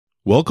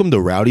Welcome to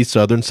Rowdy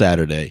Southern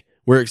Saturday.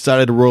 We're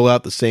excited to roll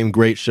out the same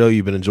great show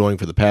you've been enjoying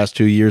for the past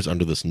 2 years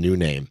under this new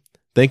name.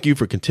 Thank you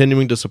for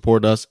continuing to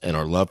support us and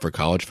our love for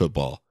college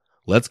football.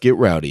 Let's get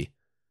rowdy.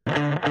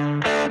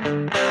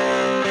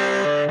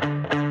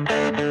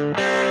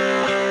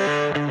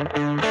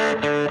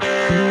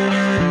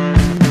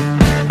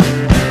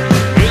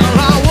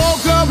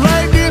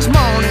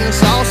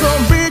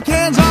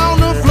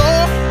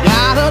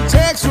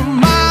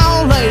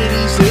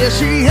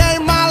 She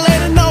ain't my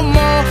lady no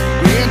more.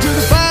 Into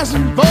the fast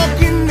and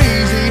fucking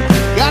easy.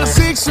 Got a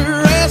sixer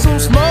and some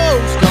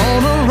smokes.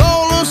 Gonna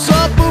roll us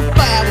up a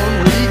fat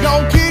one. We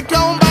gon' kick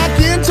on back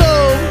in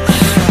tow.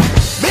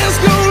 Been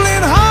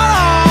schooling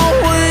hard all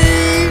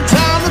week.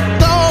 Time to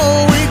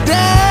throw it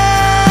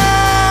down.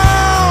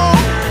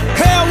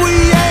 Hell, we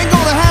ain't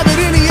gonna have it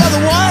any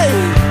other way.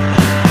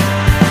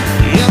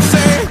 Yeah,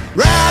 say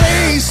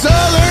Rowdy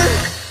Southern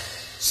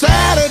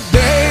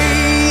Saturday.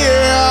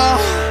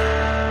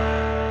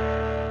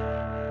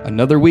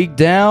 Another week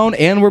down,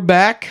 and we're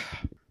back.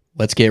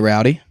 Let's get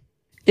rowdy.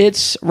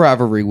 It's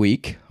rivalry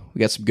week. We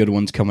got some good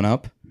ones coming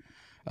up.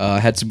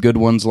 Had some good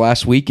ones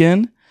last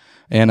weekend.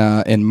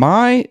 And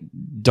my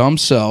dumb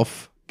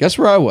self, guess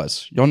where I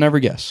was? You'll never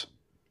guess.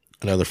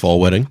 Another fall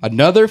wedding.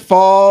 Another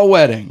fall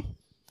wedding.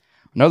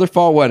 Let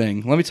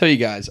me tell you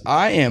guys,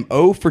 I am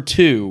 0 for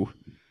 2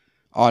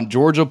 on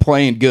Georgia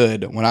playing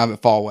good when I'm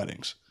at fall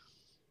weddings.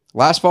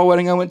 Last fall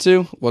wedding I went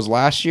to was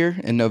last year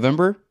in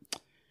November.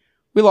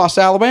 We lost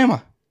to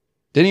Alabama.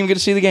 Didn't even get to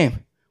see the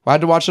game. I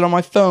had to watch it on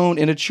my phone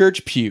in a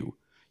church pew.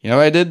 You know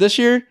what I did this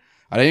year?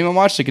 I didn't even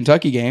watch the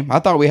Kentucky game. I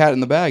thought we had it in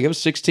the bag. It was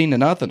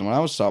 16-0 when I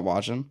was stopped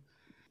watching.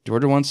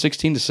 Georgia won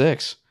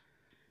 16-6.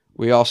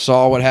 We all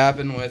saw what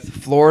happened with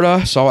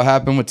Florida, saw what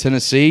happened with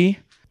Tennessee.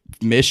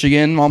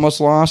 Michigan almost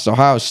lost.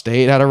 Ohio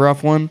State had a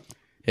rough one.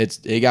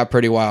 It got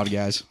pretty wild,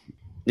 guys.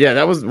 Yeah,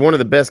 that was one of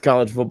the best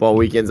college football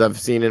weekends I've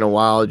seen in a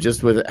while,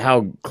 just with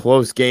how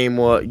close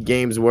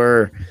games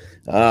were.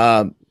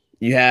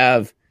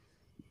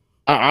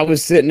 I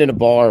was sitting in a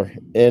bar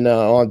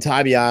on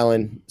Tybee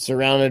Island,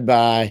 surrounded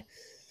by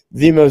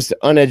the most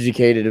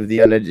uneducated of the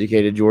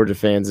uneducated Georgia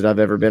fans that I've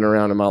ever been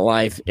around in my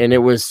life. And it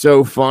was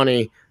so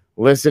funny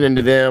listening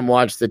to them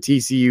watch the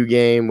TCU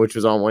game, which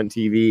was on one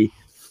TV.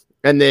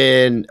 And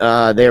then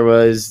there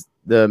was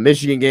the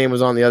Michigan game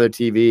was on the other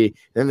TV.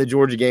 Then the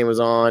Georgia game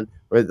was on,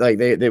 or like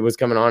they was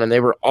coming on, and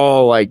they were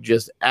all like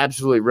just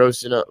absolutely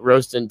roasting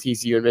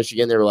TCU and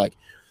Michigan. They were like,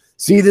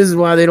 see, this is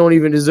why they don't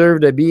even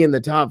deserve to be in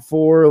the top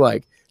 4.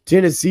 Like,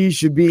 Tennessee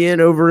should be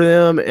in over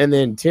them, and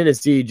then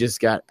Tennessee just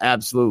got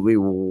absolutely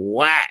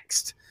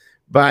waxed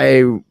by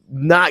a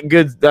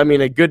good,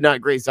 not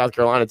great South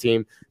Carolina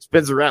team.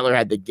 Spencer Rattler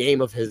had the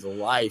game of his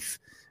life.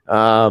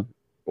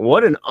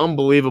 What an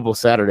unbelievable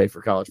Saturday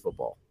for college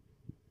football.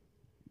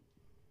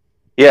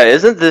 Yeah,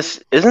 isn't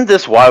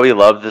this why we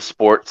love this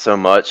sport so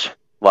much?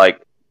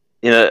 Like,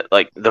 you know,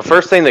 like the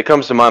first thing that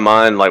comes to my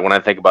mind, like when I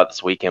think about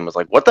this weekend, was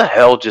like, what the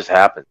hell just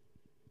happened?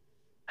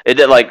 It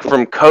did, like,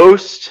 from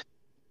coast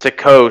to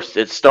coast.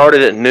 It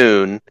started at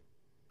noon.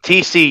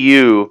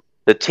 TCU,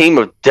 the team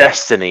of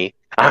destiny.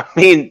 I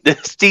mean,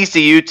 this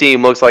TCU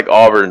team looks like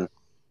Auburn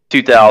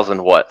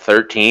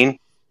 2013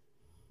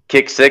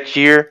 kick 6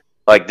 year.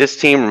 Like, this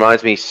team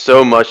reminds me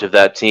so much of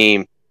that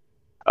team.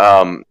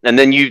 And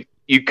then you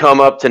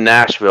come up to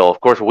Nashville. Of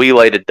course, we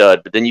laid a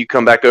dud, but then you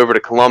come back over to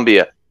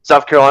Columbia.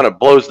 South Carolina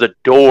blows the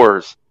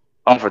doors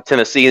off of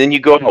Tennessee, and then you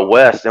go out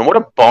west, and what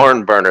a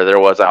barn burner there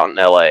was out in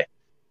L.A.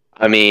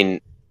 I mean,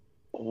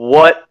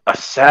 what a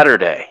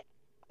Saturday.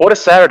 What a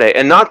Saturday.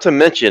 And not to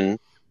mention,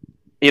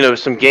 you know,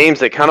 some games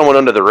that kind of went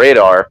under the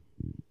radar.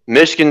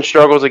 Michigan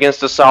struggles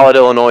against a solid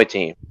Illinois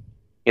team.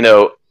 You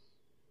know,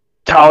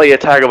 Talia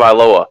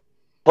Tagovailoa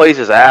plays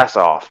his ass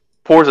off,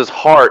 pours his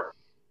heart,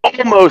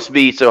 almost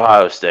beats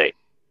Ohio State.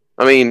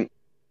 I mean,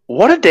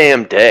 what a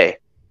damn day.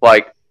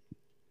 Like,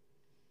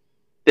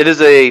 it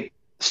is a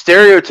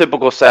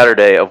stereotypical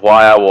Saturday of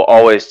why I will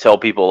always tell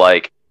people,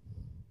 like,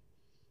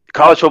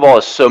 college football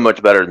is so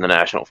much better than the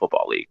National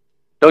Football League.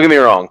 Don't get me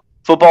wrong.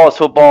 Football is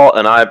football,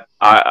 and I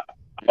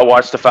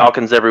watch the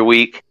Falcons every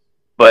week,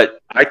 but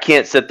I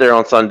can't sit there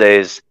on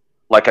Sundays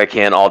like I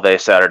can all day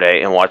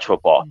Saturday and watch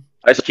football.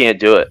 I just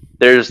can't do it.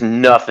 There's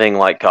nothing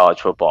like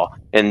college football.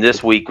 And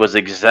this week was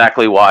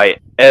exactly why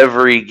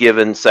every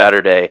given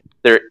Saturday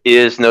there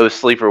is no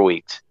sleeper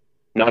weeks.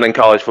 Not in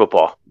college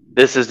football.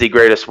 This is the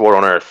greatest sport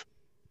on earth.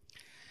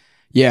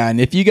 Yeah, and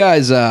if you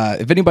guys,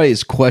 if anybody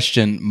has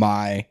questioned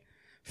my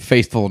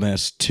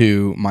faithfulness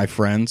to my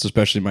friends,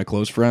 especially my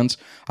close friends,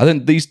 I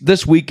think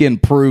this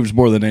weekend proves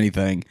more than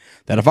anything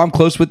that if I'm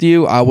close with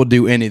you, I will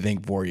do anything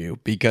for you,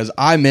 because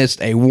I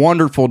missed a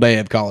wonderful day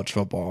of college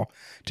football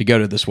to go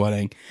to this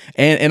wedding.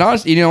 And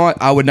honestly, you know what?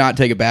 I would not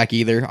take it back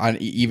either,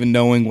 even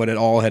knowing what it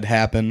all had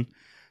happened.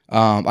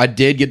 I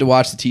did get to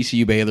watch the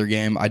TCU Baylor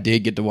game. I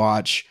did get to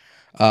watch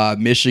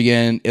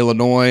Michigan,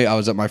 Illinois. I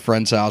was at my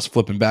friend's house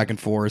flipping back and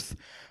forth.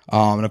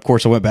 And of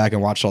course, I went back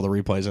and watched all the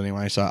replays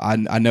anyway, so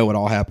I know what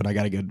all happened. I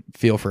got a good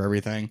feel for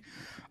everything.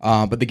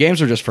 But the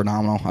games are just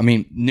phenomenal. I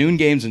mean, noon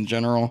games in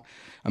general.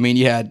 I mean,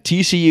 you had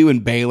TCU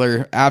and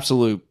Baylor,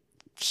 absolute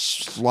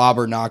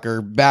slobber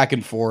knocker, back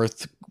and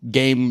forth,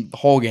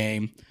 whole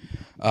game.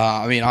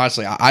 I mean,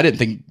 honestly, I didn't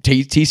think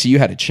TCU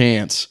had a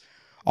chance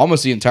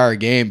almost the entire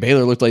game.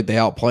 Baylor looked like they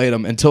outplayed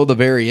them until the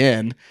very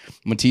end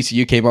when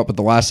TCU came up with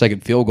the last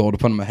second field goal to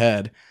put them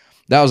ahead.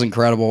 That was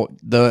incredible.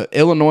 The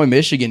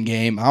Illinois-Michigan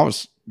game, I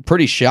was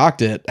pretty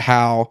shocked at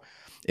how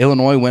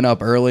Illinois went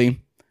up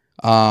early.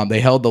 They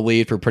held the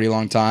lead for a pretty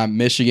long time.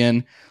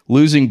 Michigan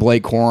losing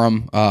Blake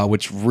Corum,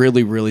 which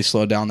really, really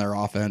slowed down their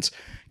offense.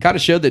 Kind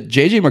of showed that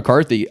J.J.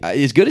 McCarthy,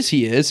 as good as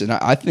he is, and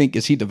I think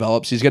as he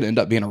develops, he's going to end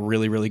up being a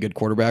really, really good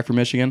quarterback for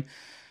Michigan.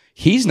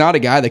 He's not a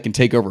guy that can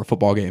take over a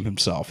football game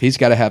himself. He's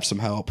got to have some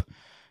help.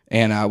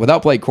 And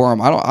without Blake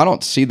Corum, I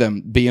don't see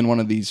them being one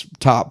of these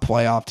top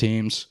playoff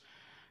teams,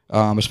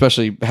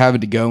 especially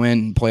having to go in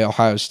and play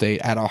Ohio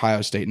State at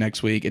Ohio State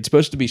next week. It's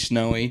supposed to be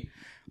snowy,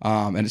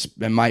 and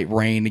it might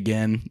rain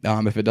again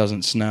if it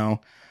doesn't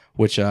snow,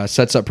 which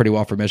sets up pretty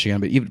well for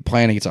Michigan. But even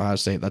playing against Ohio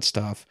State, that's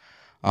tough.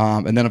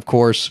 And then, of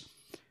course,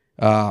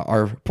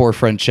 our poor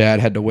friend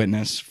Chad had to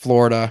witness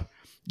Florida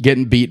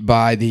getting beat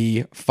by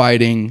the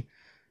fighting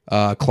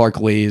Clark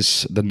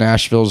Lee's, the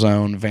Nashville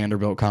zone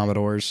Vanderbilt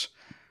Commodores,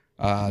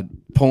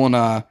 pulling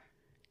a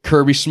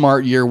Kirby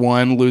Smart year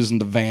one, losing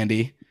to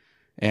Vandy.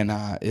 And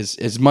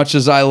as much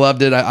as I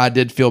loved it, I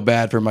did feel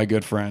bad for my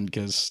good friend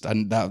because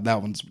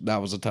that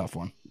was a tough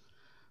one.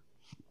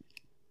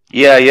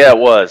 Yeah, it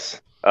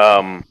was.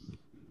 And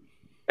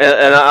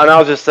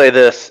I'll just say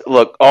this: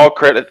 look, all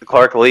credit to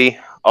Clark Lee.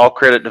 All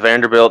credit to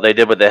Vanderbilt. They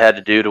did what they had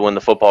to do to win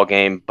the football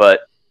game.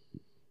 But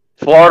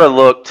Florida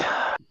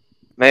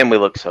we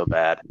looked so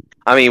bad.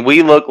 I mean,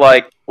 we look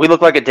like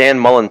a Dan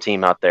Mullen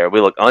team out there.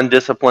 We look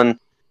undisciplined.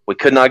 We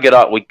could not get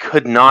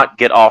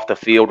off the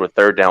field with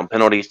third down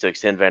penalties to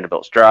extend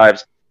Vanderbilt's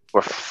drives.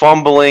 We're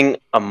fumbling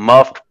a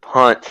muffed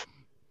punt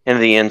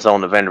into the end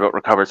zone that Vanderbilt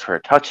recovers for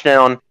a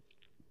touchdown.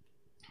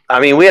 I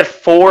mean, we had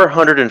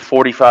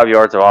 445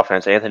 yards of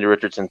offense. Anthony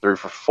Richardson threw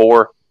for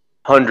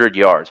 400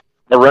 yards.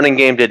 The running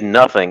game did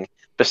nothing,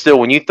 but still,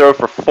 when you throw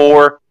for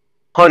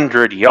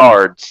 400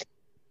 yards,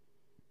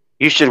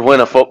 you should win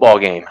a football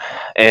game,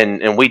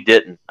 and we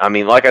didn't. I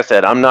mean, like I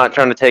said, I'm not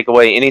trying to take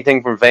away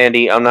anything from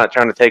Vandy. I'm not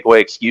trying to take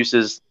away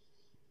excuses,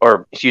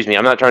 I'm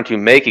not trying to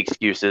make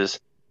excuses,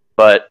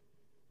 but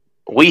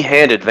we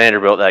handed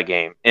Vanderbilt that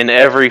game in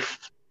every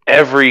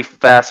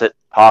facet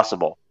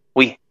possible.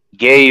 We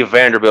gave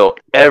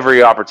Vanderbilt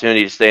every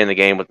opportunity to stay in the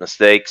game with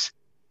mistakes,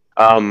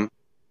 but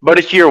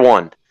it's year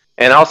one.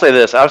 And I'll say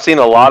this, I've seen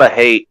a lot of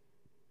hate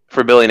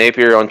for Billy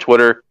Napier on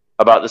Twitter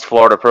about this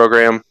Florida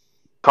program.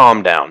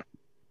 Calm down.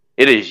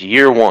 It is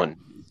year one.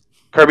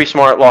 Kirby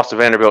Smart lost to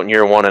Vanderbilt in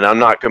year one, and I'm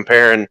not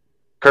comparing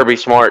Kirby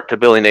Smart to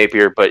Billy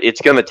Napier, but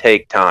it's going to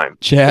take time.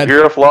 Chad, if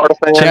you're a Florida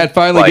fan, Chad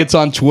finally gets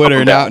on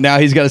Twitter. Now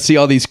he's got to see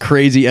all these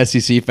crazy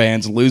SEC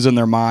fans losing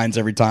their minds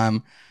every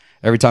time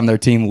their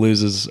team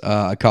loses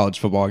a college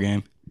football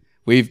game.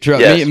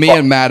 Me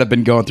and Matt have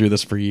been going through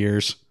this for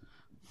years.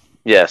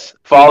 Yes.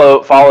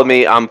 Follow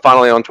me. I'm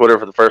finally on Twitter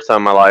for the first time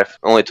in my life.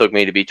 It only took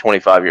me to be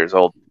 25 years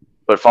old.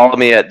 But follow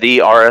me at the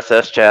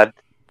RSS Chad.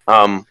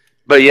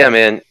 But yeah,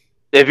 man,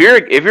 if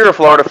you're a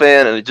Florida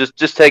fan, and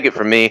just take it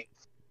from me,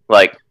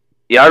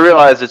 I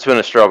realize it's been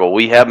a struggle.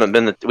 We haven't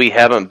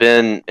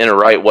been in a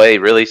right way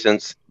really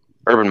since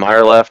Urban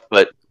Meyer left,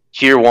 but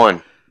it's year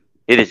one.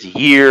 It is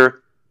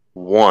year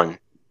one.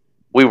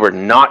 We were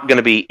not going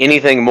to be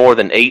anything more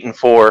than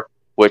 8-4,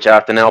 which I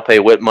have to now pay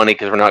Whit money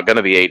because we're not going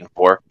to be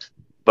 8-4.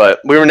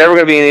 But we were never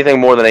going to be anything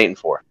more than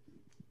 8-4.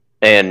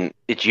 And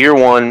it's year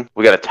one.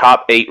 We got a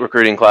top 8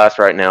 recruiting class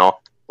right now.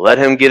 Let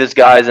him get his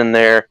guys in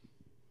there.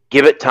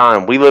 Give it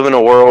time. We live in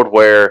a world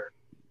where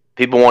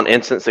people want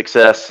instant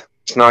success.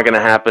 It's not going to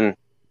happen.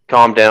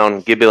 Calm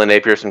down. Give Billy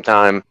Napier some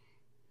time.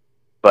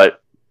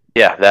 But,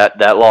 yeah,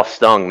 that loss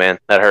stung, man.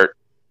 That hurt.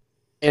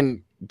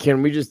 And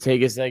can we just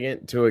take a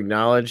second to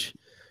acknowledge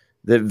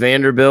that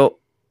Vanderbilt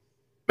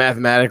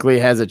mathematically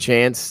has a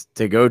chance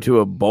to go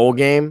to a bowl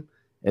game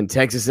and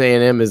Texas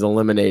A&M is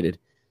eliminated,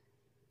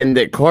 and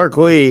that Clark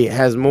Lee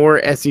has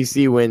more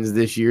SEC wins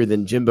this year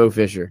than Jimbo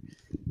Fisher?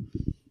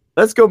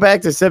 Let's go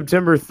back to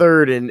September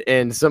 3rd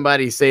and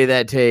somebody say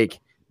that take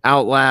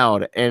out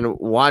loud and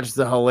watch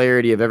the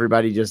hilarity of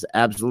everybody just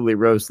absolutely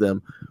roast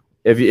them.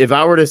 If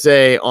I were to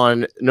say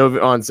on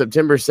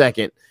September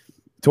 2nd,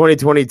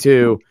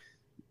 2022,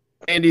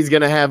 Andy's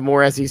going to have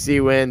more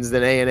SEC wins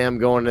than A&M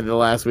going into the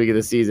last week of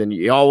the season,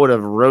 y'all would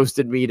have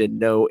roasted me to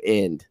no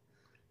end.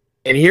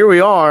 And here we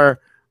are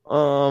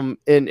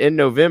in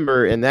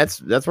November, and that's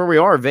where we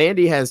are.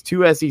 Vandy has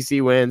 2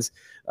 SEC wins.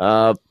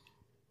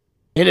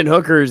 Hendon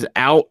Hooker's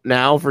out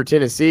now for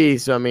Tennessee,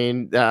 so I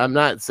mean, I'm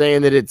not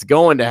saying that it's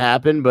going to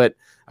happen, but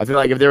I feel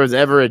like if there was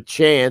ever a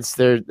chance,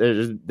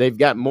 they've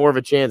got more of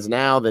a chance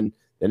now than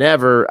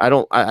ever.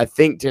 I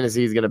think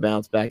Tennessee is going to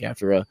bounce back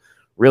after a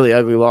really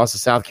ugly loss to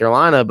South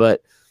Carolina,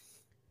 but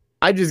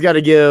I just got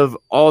to give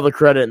all the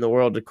credit in the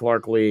world to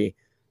Clark Lee,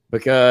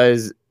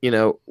 because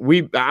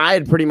I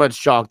had pretty much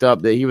chalked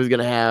up that he was going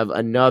to have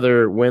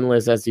another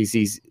winless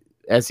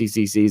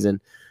SEC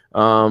season,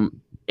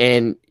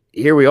 And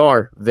here we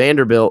are,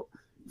 Vanderbilt,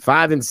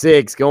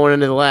 5-6 going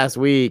into the last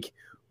week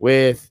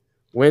with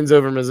wins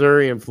over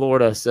Missouri and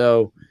Florida.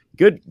 So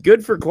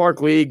good for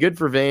Clark Lee, good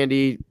for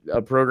Vandy,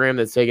 a program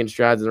that's taking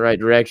strides in the right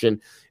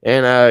direction.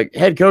 And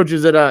head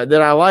coaches that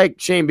I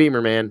like, Shane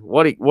Beamer, man.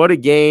 What a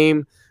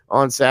game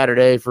on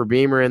Saturday for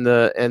Beamer and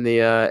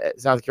the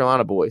South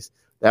Carolina boys.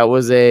 That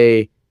was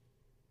a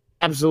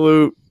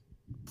absolute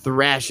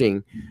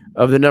thrashing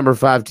of the number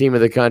 5 team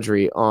of the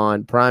country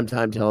on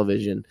primetime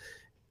television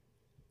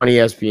on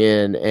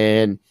ESPN.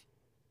 And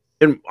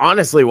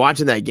honestly,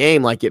 watching that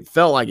game, like it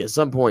felt like at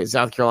some point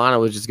South Carolina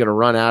was just going to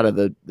run out of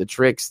the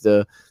tricks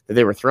that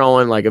they were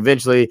throwing. Like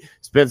eventually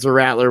Spencer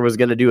Rattler was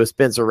going to do a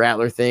Spencer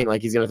Rattler thing.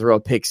 Like he's going to throw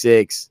a pick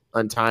six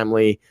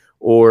untimely,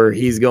 or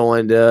he's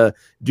going to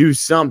do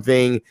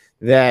something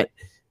that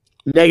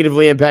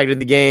negatively impacted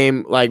the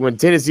game. Like when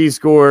Tennessee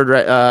scored,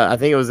 I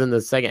think it was in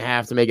the second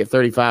half to make it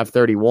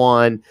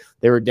 35-31.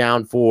 They were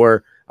down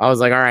 4. I was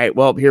like, all right,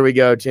 well, here we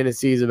go.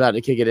 Tennessee's about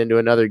to kick it into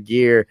another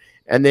gear.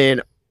 And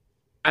then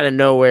out of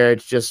nowhere,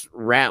 it's just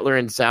Rattler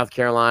in South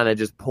Carolina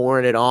just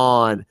pouring it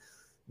on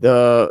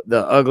the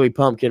ugly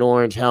pumpkin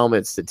orange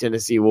helmets that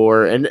Tennessee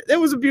wore. And it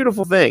was a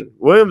beautiful thing.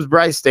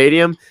 Williams-Brice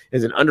Stadium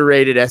is an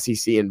underrated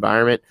SEC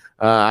environment.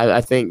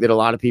 I think that a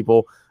lot of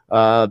people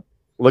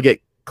look at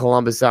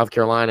Columbia, South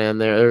Carolina, and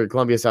they're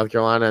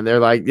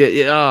like,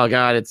 oh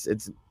God,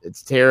 it's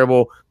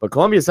terrible. But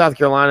Columbia, South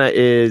Carolina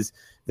is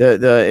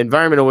the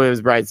environment of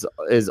Williams-Brice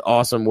is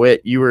awesome.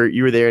 Whit, you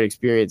were there and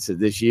experienced it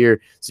this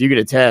year, so you can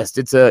attest.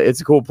 It's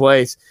a cool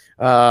place.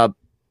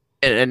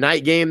 And a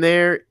night game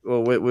there,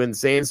 when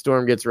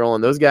Sandstorm gets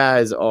rolling, those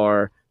guys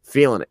are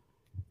feeling it.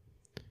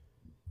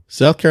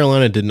 South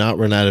Carolina did not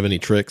run out of any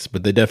tricks,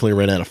 but they definitely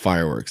ran out of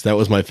fireworks. That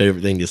was my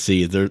favorite thing to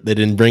see. They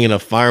didn't bring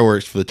enough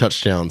fireworks for the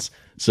touchdowns,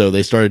 so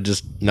they started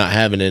just not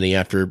having any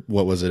after,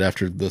 what was it,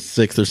 after the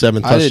 6th or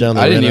 7th touchdown?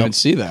 I didn't even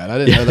see that. I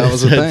didn't know that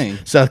was a thing.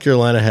 South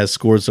Carolina has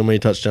scored so many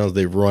touchdowns,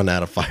 they've run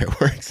out of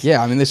fireworks.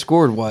 Yeah, I mean, they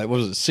scored, what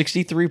was it,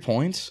 63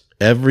 points?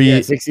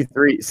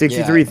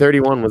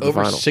 63-31 was the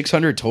over final.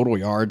 600 total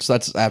yards.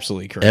 That's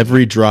absolutely crazy.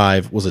 Every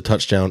drive was a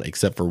touchdown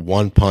except for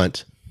one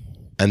punt,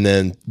 and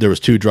then there was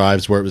 2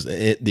 drives where it was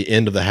the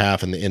end of the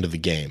half and the end of the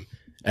game.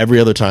 Every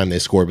other time they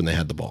scored when they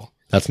had the ball.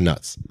 That's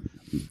nuts.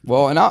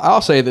 Well, and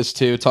I'll say this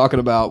too, talking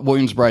about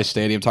Williams-Brice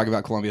Stadium, talking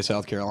about Columbia,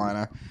 South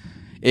Carolina.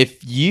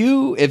 If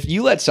you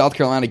let South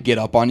Carolina get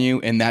up on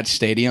you in that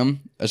stadium,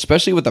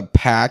 especially with a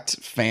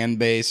packed fan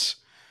base,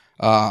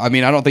 I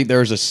mean, I don't think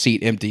there's a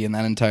seat empty in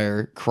that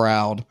entire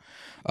crowd,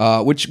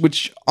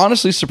 which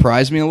honestly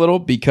surprised me a little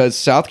because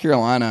South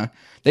Carolina,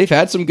 they've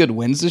had some good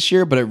wins this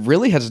year, but it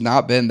really has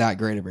not been that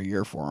great of a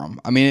year for them.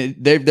 I mean,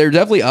 they're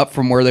definitely up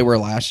from where they were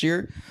last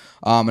year.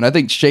 And I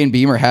think Shane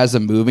Beamer has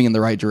them moving in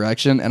the right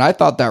direction. And I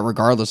thought that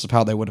regardless of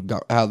how they would have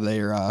got, how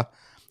the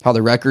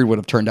record would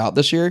have turned out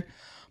this year,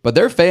 but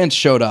their fans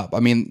showed up. I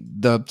mean,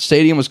 the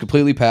stadium was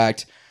completely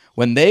packed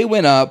when they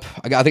went up.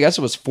 I guess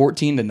it was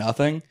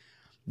 14-0.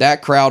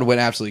 That crowd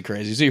went absolutely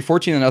crazy. So you're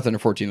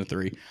 14-0 or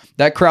 14-3.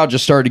 That crowd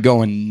just started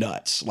going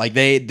nuts. Like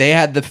they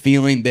had the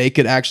feeling they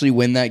could actually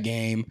win that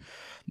game.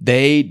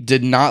 They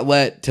did not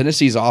let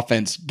Tennessee's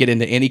offense get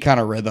into any kind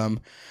of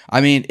rhythm.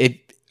 I mean,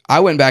 I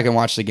went back and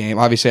watched the game.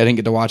 Obviously, I didn't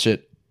get to watch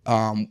it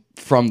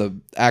from the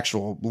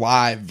actual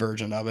live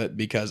version of it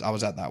because I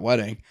was at that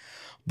wedding.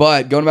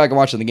 But going back and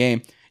watching the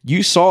game,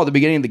 you saw at the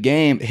beginning of the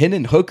game,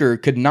 Hendon Hooker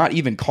could not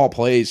even call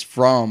plays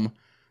from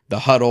the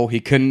huddle. He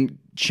couldn't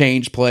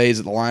change plays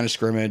at the line of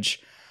scrimmage.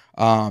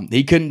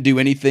 He couldn't do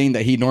anything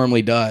that he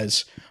normally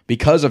does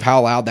because of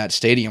how loud that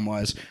stadium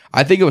was.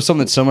 I think it was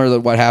something similar to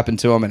what happened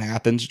to him in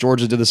Athens.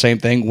 Georgia did the same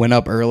thing, went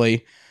up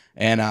early,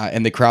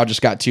 and the crowd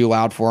just got too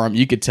loud for him.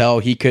 You could tell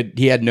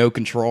he had no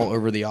control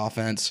over the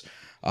offense,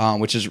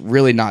 which is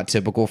really not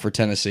typical for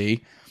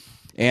Tennessee.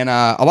 And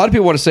a lot of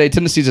people want to say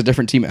Tennessee's a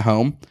different team at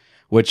home,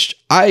 which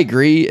I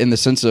agree in the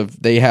sense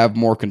of they have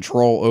more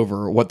control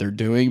over what they're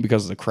doing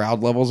because the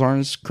crowd levels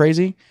aren't as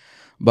crazy.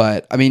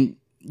 But, I mean,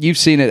 you've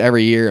seen it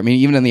every year. I mean,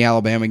 even in the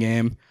Alabama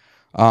game,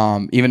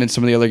 even in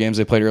some of the other games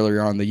they played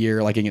earlier on in the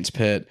year, like against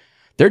Pitt,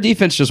 their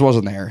defense just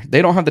wasn't there.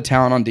 They don't have the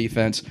talent on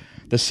defense.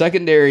 The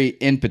secondary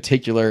in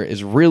particular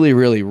is really,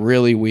 really,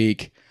 really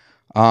weak.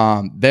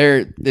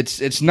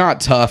 It's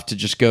not tough to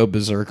just go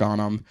berserk on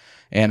them.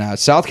 And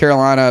South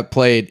Carolina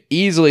played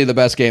easily the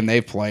best game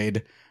they've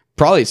played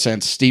probably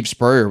since Steve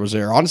Spurrier was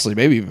there. Honestly,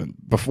 maybe even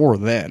before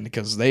then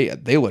because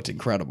they looked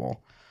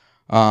incredible.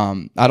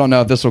 I don't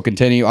know if this will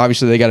continue.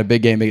 Obviously, they got a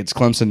big game against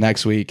Clemson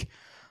next week.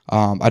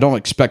 I don't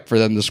expect for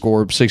them to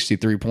score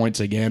 63 points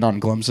again on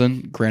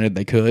Clemson. Granted,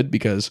 they could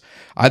because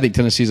I think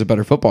Tennessee's a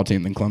better football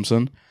team than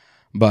Clemson,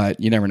 but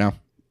you never know.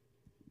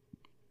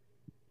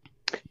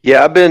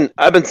 Yeah, I've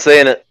been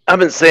saying it. I've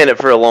been saying it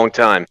for a long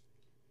time.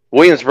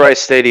 Williams-Brice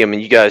Stadium,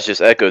 and you guys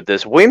just echoed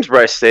this.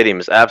 Williams-Brice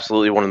Stadium is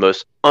absolutely one of the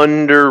most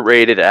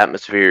underrated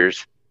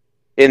atmospheres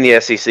in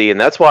the SEC,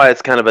 and that's why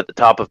it's kind of at the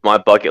top of my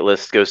bucket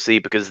list to go see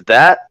because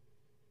that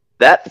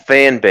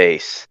fan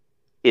base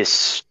is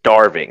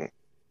starving.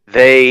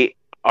 They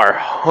are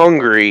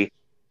hungry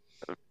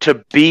to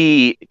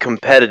be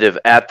competitive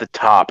at the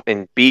top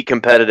and be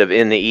competitive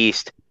in the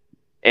East.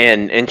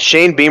 And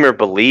Shane Beamer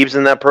believes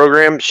in that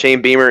program.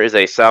 Shane Beamer is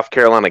a South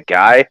Carolina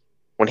guy.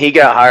 When he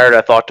got hired,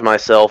 I thought to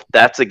myself,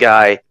 that's a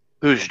guy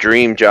whose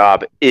dream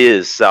job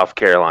is South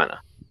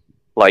Carolina.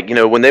 Like,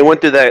 when they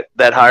went through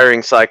that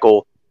hiring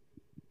cycle,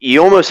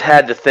 you almost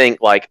had to think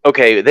like,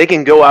 okay, they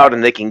can go out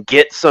and they can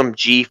get some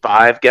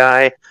G5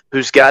 guy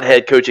who's got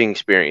head coaching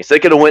experience. They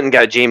could have went and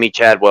got Jamie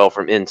Chadwell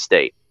from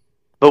in-state.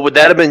 But would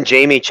that have been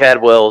Jamie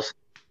Chadwell's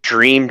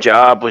dream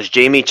job? Was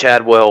Jamie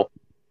Chadwell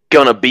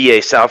going to be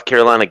a South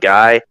Carolina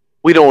guy?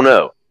 We don't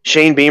know.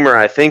 Shane Beamer,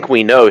 I think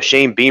we know.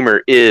 Shane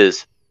Beamer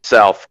is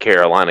South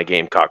Carolina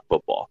Gamecock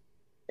football.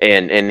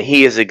 And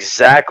he is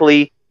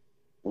exactly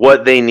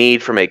what they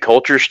need from a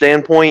culture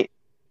standpoint.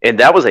 And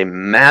that was a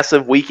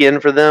massive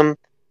weekend for them.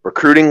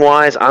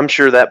 Recruiting-wise, I'm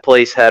sure that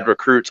place had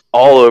recruits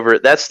all over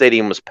it. That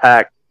stadium was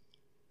packed.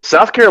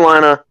 South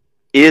Carolina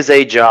is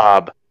a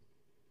job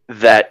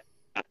that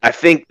I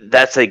think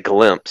that's a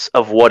glimpse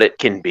of what it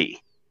can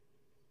be.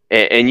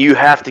 And you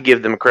have to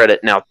give them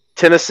credit. Now,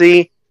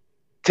 Tennessee's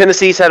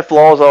had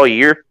flaws all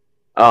year.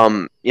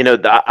 I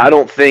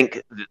don't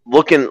think,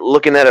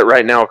 looking at it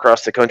right now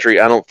across the country,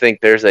 I don't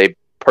think there's a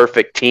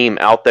perfect team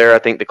out there. I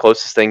think the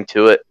closest thing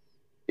to it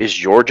is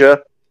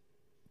Georgia.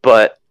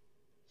 But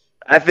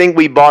I think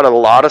we bought a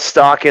lot of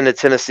stock into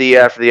Tennessee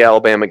after the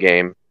Alabama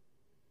game.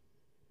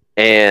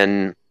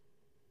 And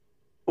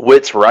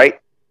Whit's right.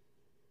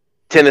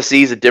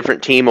 Tennessee's a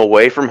different team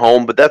away from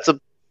home, but that's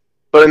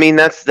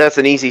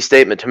an easy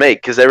statement to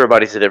make because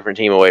everybody's a different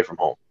team away from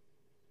home.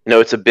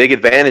 It's a big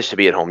advantage to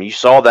be at home. You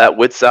saw that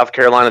with South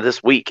Carolina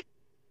this week.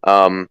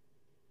 But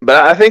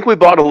I think we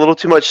bought a little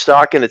too much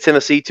stock into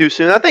Tennessee too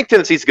soon. I think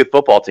Tennessee's a good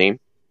football team.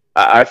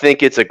 I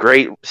think it's a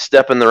great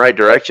step in the right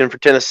direction for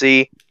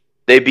Tennessee.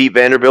 They beat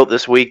Vanderbilt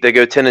this week. They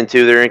go 10-2.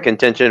 They're in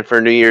contention for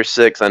New Year's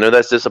 6. I know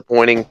that's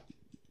disappointing,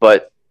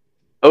 but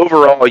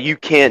overall, you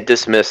can't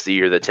dismiss the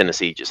year that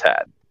Tennessee just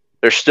had.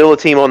 They're still a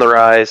team on the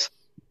rise,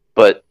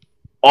 but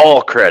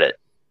all credit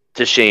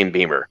to Shane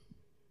Beamer.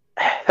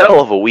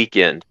 Hell of a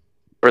weekend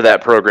for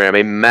that program.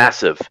 A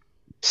massive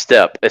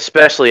step,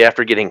 especially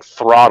after getting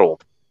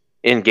throttled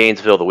in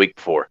Gainesville the week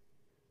before.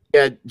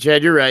 Yeah,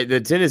 Chad, you're right. The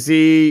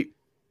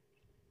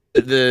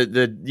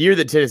year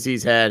that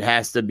Tennessee's had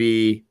has to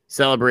be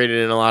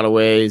celebrated in a lot of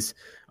ways.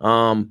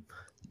 And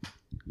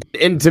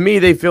to me,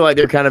 they feel like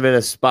they're kind of in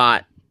a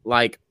spot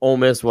like Ole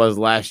Miss was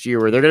last year,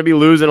 where they're going to be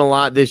losing a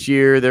lot this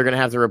year. They're going to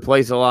have to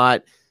replace a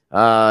lot.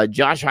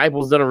 Josh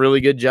Heupel's done a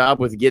really good job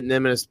with getting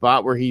them in a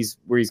spot where he's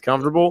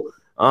comfortable.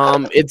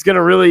 It's going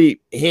to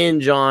really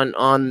hinge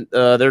on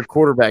their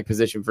quarterback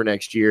position for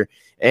next year,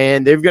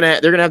 and they're gonna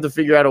have to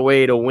figure out a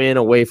way to win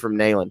away from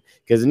Neyland,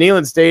 because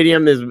Neyland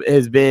Stadium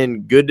has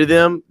been good to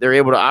them. They're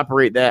able to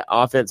operate that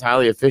offense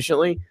highly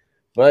efficiently.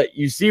 But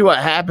you see what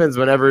happens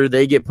whenever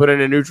they get put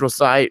in a neutral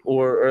site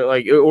or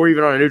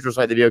even on a neutral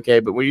site, they'd be okay.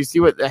 But when you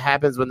see what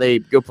happens when they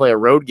go play a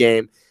road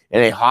game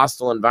in a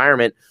hostile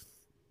environment,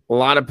 a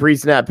lot of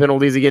pre-snap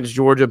penalties against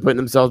Georgia putting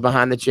themselves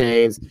behind the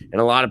chains,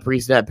 and a lot of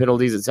pre-snap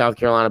penalties at South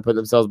Carolina putting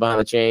themselves behind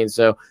the chains.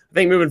 So I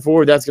think moving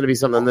forward, that's going to be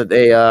something that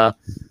they're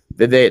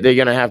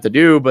going to have to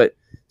do. But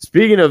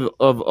speaking of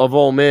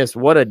Ole Miss,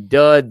 what a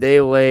dud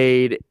they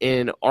laid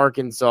in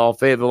Arkansas,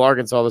 Fayetteville,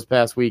 Arkansas this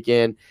past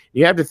weekend.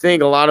 You have to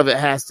think a lot of it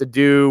has to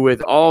do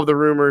with all of the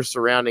rumors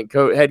surrounding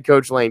head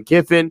coach Lane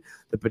Kiffin,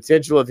 the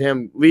potential of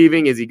him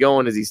leaving. Is he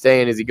going? Is he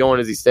staying? Is he going?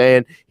 Is he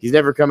staying? He's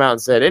never come out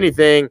and said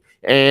anything.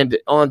 And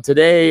on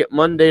today,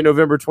 Monday,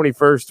 November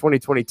 21st,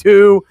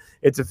 2022,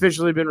 it's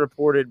officially been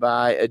reported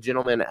by a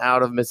gentleman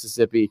out of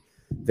Mississippi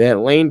that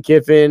Lane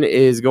Kiffin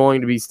is going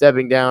to be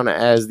stepping down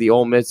as the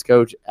Ole Miss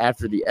coach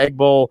after the Egg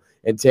Bowl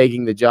and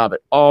taking the job at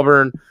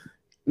Auburn.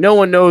 No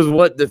one knows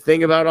what to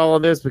think about all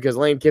of this because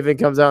Lane Kiffin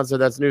comes out and said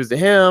that's news to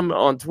him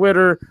on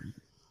Twitter.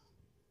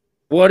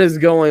 What is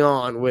going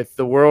on with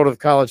the world of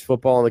college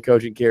football and the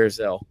coaching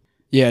carousel?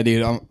 Yeah,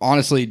 dude, I'm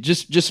honestly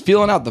just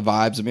feeling out the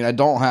vibes. I mean, I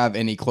don't have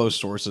any close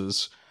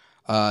sources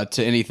to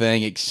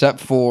anything except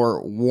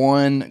for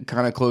one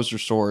kind of closer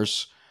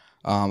source,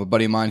 a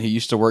buddy of mine who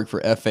used to work for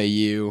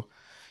FAU.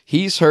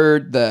 He's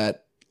heard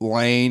that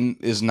Lane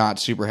is not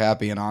super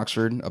happy in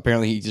Oxford.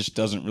 Apparently, he just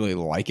doesn't really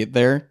like it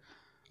there.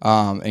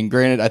 And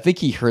granted, I think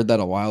he heard that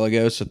a while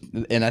ago.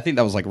 And I think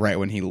that was like right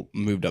when he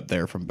moved up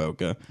there from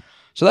Boca.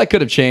 So that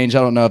could have changed.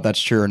 I don't know if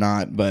that's true or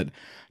not. But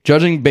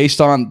judging based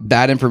on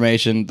that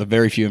information, the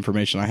very few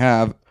information I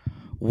have,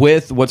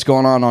 with what's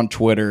going on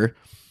Twitter,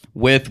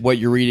 with what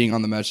you're reading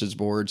on the message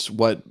boards,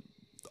 what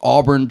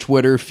Auburn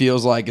Twitter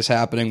feels like is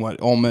happening,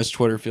 what Ole Miss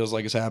Twitter feels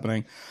like is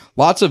happening.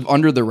 Lots of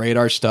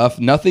under-the-radar stuff.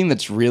 Nothing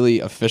that's really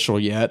official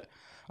yet.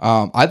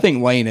 I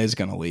think Lane is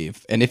going to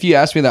leave. And if you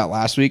asked me that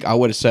last week, I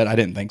would have said I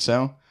didn't think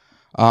so.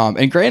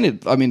 And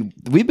granted, I mean,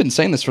 we've been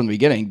saying this from the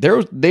beginning.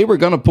 They were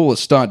going to pull a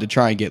stunt to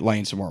try and get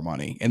Lane some more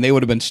money, and they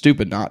would have been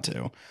stupid not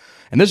to.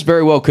 And this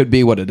very well could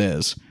be what it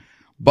is.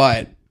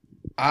 But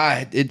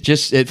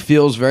it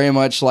feels very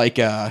much like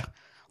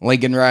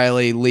Lincoln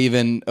Riley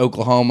leaving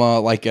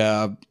Oklahoma, like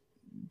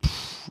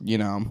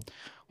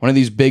one of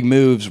these big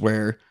moves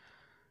where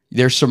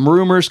there's some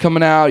rumors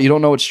coming out. You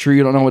don't know what's true.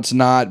 You don't know what's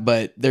not.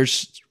 But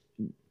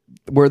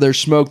where there's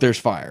smoke, there's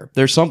fire.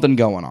 There's something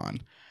going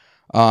on.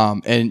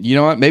 And you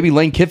know what? Maybe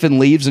Lane Kiffin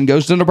leaves and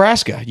goes to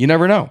Nebraska. You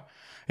never know.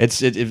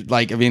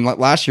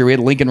 Last year we had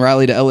Lincoln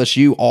Riley to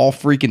LSU all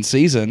freaking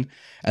season,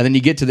 and then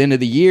you get to the end of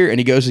the year and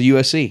he goes to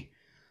USC.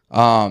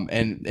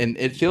 And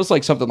it feels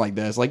like something like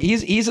this. Like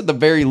he's at the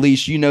very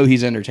least,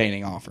 he's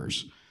entertaining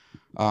offers.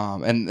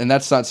 And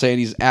that's not saying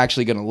he's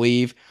actually going to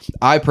leave.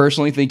 I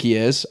personally think he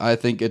is. I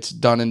think it's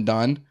done and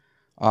done.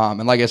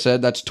 And like I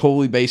said, that's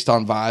totally based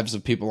on vibes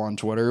of people on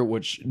Twitter,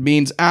 which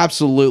means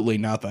absolutely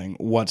nothing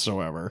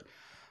whatsoever.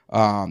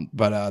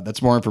 But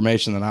that's more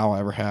information than I'll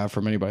ever have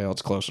from anybody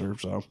else closer.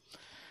 So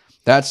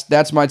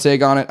that's my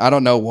take on it. I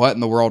don't know what in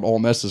the world Ole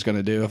Miss is going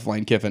to do if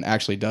Lane Kiffin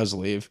actually does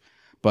leave,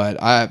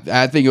 but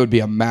I think it would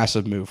be a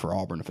massive move for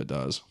Auburn if it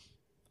does.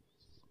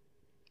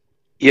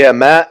 Yeah,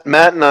 Matt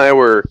and I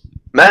were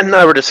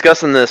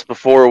discussing this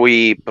before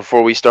we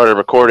started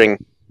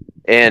recording.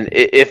 And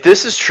if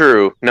this is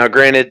true, now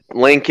granted,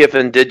 Lane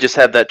Kiffin did just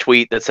have that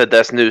tweet that said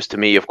that's news to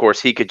me. Of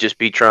course, he could just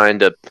be trying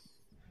to,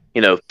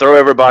 throw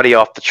everybody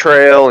off the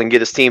trail and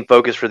get his team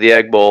focused for the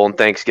Egg Bowl and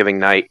Thanksgiving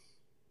night.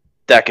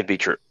 That could be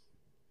true.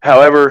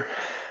 However,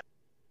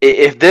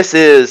 if this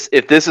is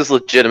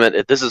legitimate,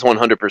 if this is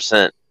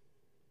 100%,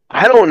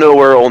 I don't know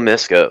where Ole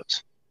Miss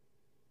goes.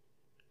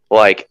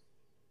 Like,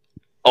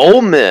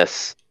 Ole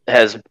Miss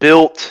has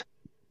built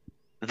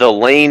the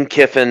Lane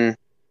Kiffin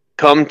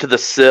come to the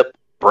SIP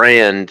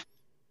brand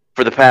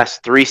for the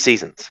past 3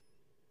 seasons.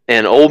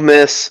 And Ole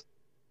Miss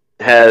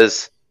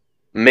has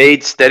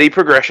made steady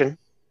progression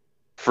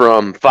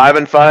from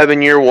 5-5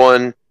 in year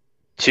 1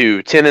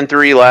 to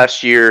 10-3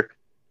 last year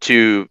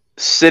to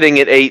sitting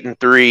at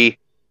 8-3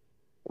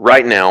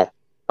 right now.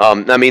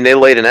 They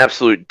laid an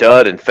absolute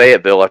dud in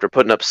Fayetteville after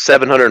putting up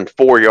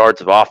 704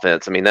 yards of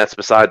offense. That's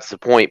besides the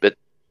point. But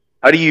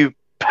how do you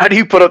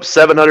put up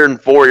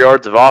 704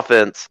 yards of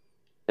offense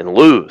and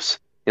lose?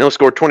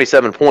 Score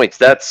 27 points.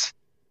 That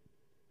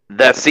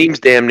seems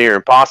damn near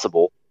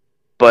impossible.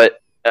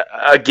 But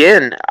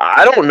again,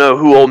 I don't know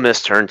who Ole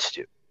Miss turns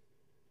to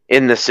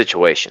in this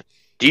situation.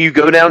 Do you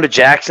go down to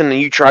Jackson and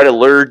you try to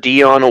lure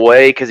Dion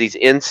away because he's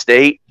in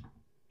state?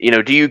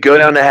 Do you go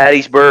down to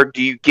Hattiesburg?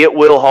 Do you get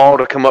Will Hall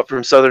to come up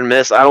from Southern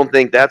Miss? I don't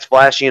think that's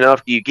flashy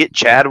enough. Do you get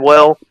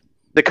Chadwell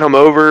to come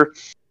over?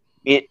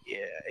 Do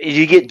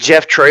you get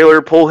Jeff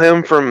Traylor, pull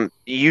him from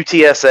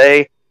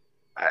UTSA?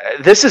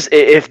 If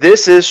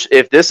this is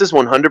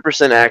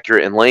 100%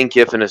 accurate and Lane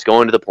Kiffin is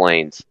going to the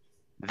Plains,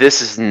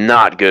 this is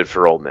not good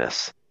for Ole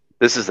Miss.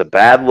 This is a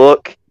bad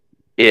look.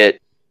 It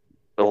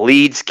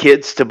leads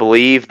kids to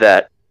believe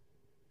that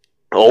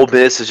Ole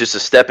Miss is just a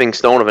stepping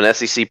stone of an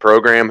SEC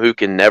program who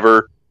can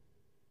never,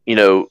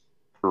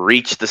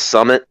 reach the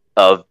summit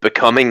of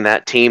becoming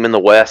that team in the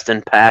West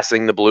and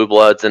passing the Blue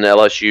Bloods and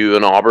LSU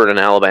and Auburn and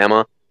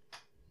Alabama.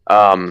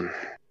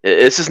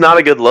 This is not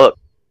a good look.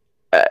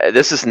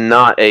 This is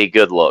not a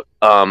good look.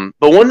 But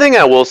one thing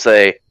I will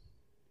say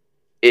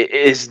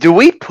is, do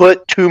we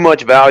put too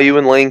much value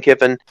in Lane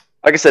Kiffin?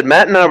 Like I said,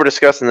 Matt and I were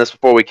discussing this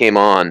before we came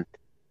on.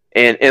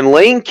 And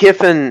Lane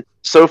Kiffin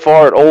so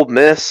far at Ole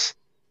Miss,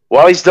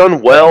 while he's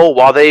done well,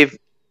 while they've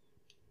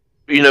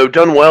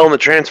done well in the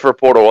transfer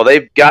portal, while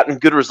they've gotten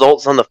good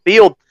results on the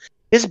field,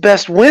 his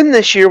best win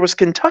this year was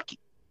Kentucky.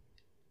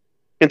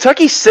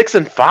 Kentucky's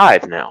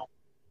 6-5 now.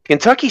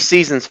 Kentucky's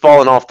season's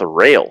fallen off the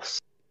rails.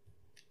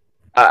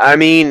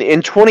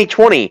 In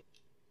 2020,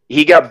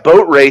 he got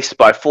boat raced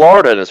by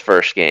Florida in his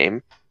first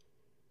game.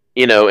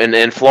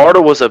 And Florida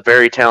was a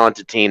very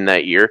talented team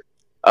that year.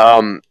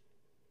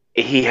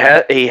 He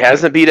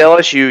hasn't beat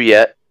LSU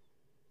yet.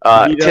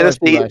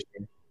 Tennessee.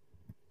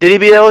 Did he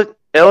beat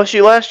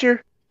LSU last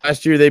year?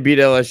 Last year they beat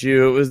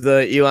LSU. It was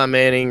the Eli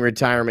Manning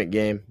retirement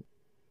game.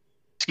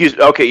 Excuse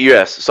me. Okay,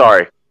 yes.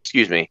 Sorry.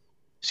 Excuse me.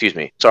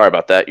 Sorry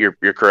about that.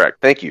 You're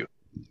correct. Thank you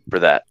for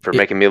that, for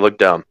making me look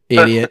dumb.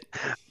 Idiot.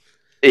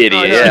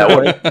 Idiot. Yeah.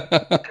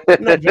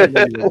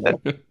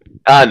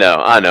 I know.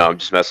 I'm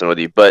just messing with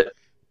you. But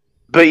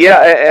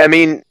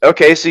yeah,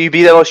 okay, so you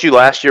beat LSU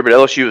last year, but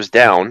LSU was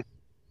down.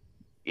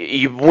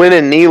 You win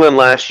in Neyland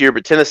last year,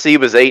 but Tennessee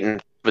was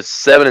 7-6,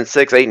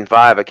 8-5.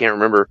 I can't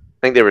remember. I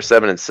think they were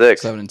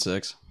 7-6.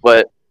 7-6.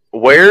 But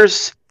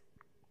where's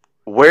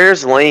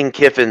Lane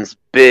Kiffin's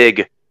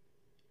big?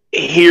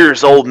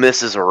 Here's Ole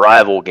Miss's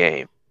rival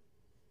game.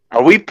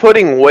 Are we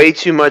putting way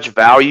too much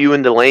value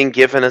into Lane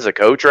Kiffin as a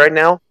coach right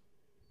now?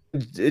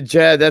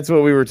 Chad, that's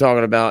what we were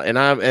talking about, and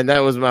that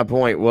was my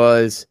point.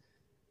 Was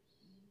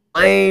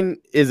Lane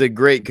is a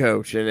great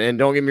coach, and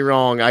don't get me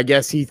wrong, I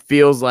guess he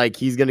feels like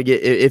he's going to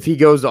get, if he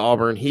goes to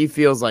Auburn, he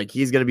feels like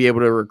he's going to be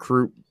able to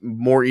recruit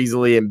more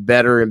easily and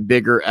better and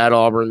bigger at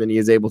Auburn than he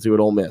is able to at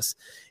Ole Miss.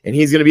 And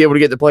he's going to be able to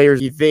get the players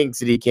he thinks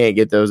that he can't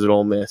get those at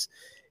Ole Miss.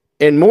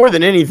 And more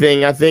than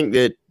anything, I think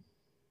that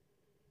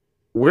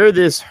where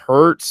this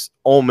hurts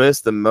Ole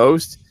Miss the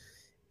most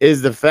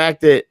is the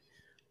fact that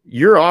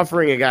you're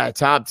offering a guy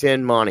top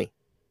 10 money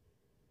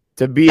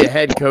to be a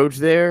head coach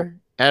there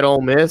at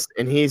Ole Miss,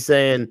 and he's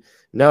saying,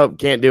 Nope,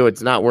 can't do it.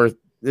 It's not worth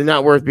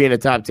being a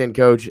top 10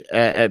 coach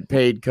at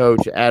paid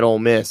coach at Ole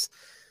Miss.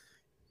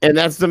 And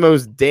that's the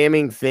most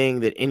damning thing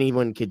that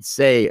anyone could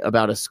say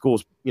about a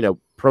school's,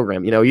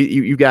 program.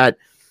 You got,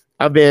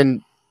 I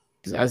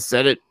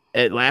said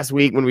it last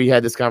week when we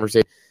had this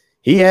conversation.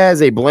 He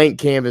has a blank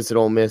canvas at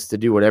Ole Miss to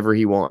do whatever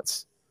he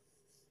wants.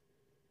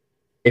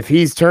 If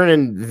he's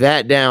turning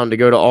that down to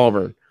go to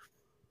Auburn,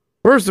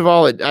 first of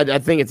all, I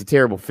think it's a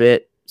terrible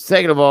fit.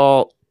 Second of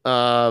all,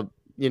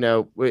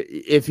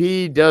 if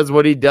he does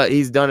what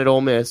he's done at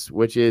Ole Miss,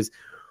 which is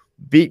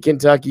beat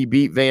Kentucky,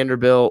 beat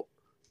Vanderbilt,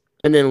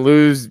 and then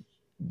lose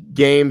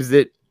games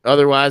that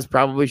otherwise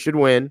probably should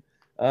win,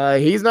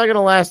 he's not going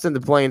to last in the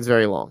Plains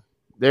very long.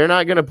 They're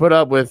not going to put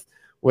up with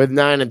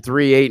 9-3,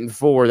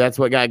 8-4. That's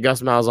what got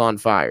Gus Malzahn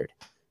fired.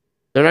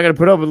 They're not going to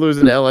put up with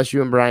losing to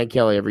LSU and Brian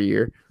Kelly every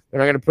year. They're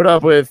not going to put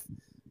up with,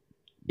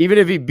 even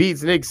if he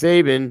beats Nick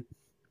Saban,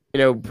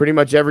 pretty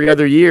much every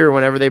other year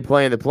whenever they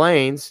play in the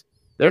Plains,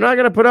 they're not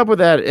going to put up with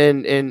that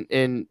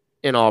in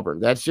Auburn.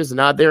 That's just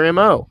not their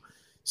MO.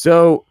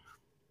 So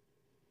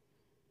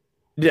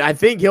I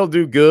think he'll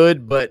do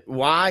good, but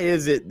why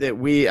is it that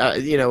we,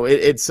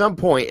 at some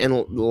point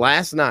in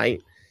last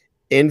night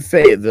in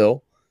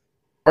Fayetteville,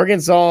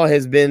 Arkansas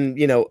has been,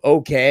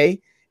 okay,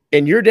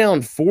 and you're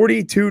down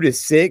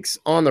 42-6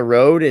 on the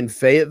road in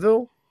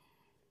Fayetteville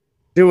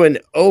to an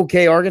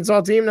okay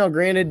Arkansas team. Now,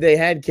 granted, they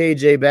had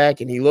KJ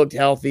back, and he looked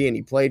healthy, and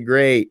he played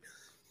great.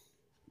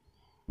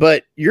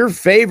 But you're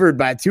favored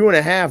by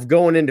 2.5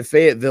 going into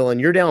Fayetteville, and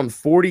you're down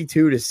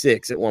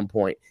 42-6 at one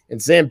point.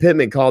 And Sam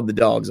Pittman called the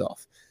dogs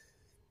off.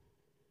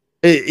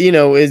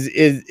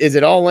 Is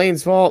it all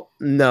Lane's fault?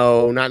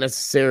 No, not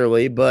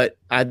necessarily. But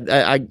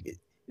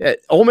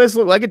Ole Miss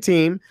looked like a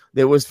team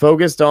that was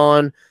focused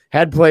on,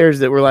 had players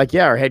that were like,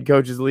 yeah, our head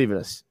coach is leaving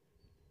us.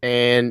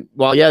 And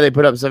while, they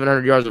put up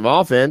 700 yards of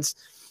offense,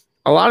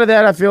 a lot of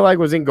that I feel like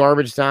was in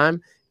garbage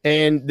time.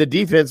 And the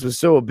defense was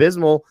so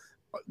abysmal.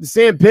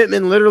 Sam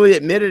Pittman literally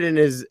admitted in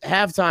his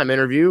halftime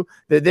interview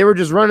that they were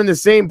just running the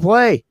same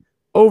play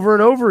over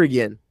and over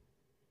again.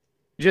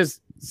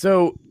 Just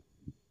so,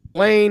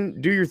 Lane,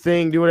 do your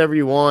thing, do whatever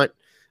you want.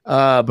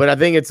 But I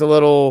think it's a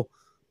little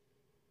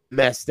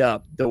messed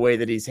up the way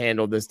that he's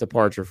handled this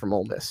departure from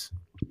Ole Miss.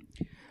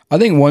 I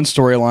think one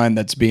storyline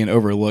that's being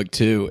overlooked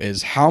too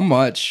is how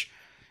much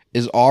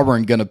is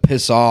Auburn going to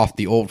piss off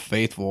the Old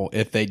Faithful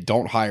if they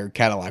don't hire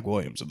Cadillac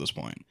Williams at this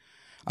point.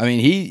 I mean,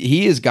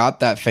 he has got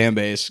that fan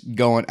base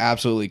going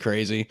absolutely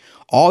crazy.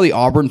 All the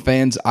Auburn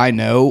fans I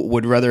know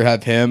would rather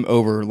have him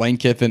over Lane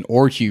Kiffin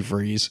or Hugh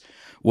Freeze,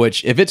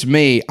 which if it's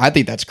me, I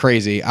think that's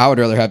crazy. I would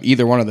rather have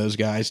either one of those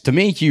guys. To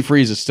me, Hugh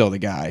Freeze is still the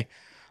guy.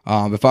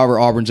 If I were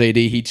Auburn's AD,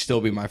 he'd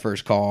still be my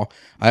first call.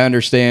 I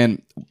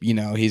understand,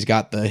 he's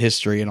got the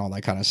history and all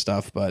that kind of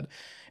stuff,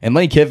 and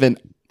Lane Kiffin,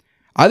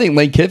 I think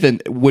Lane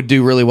Kiffin would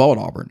do really well at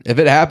Auburn. If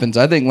it happens,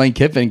 I think Lane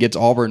Kiffin gets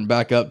Auburn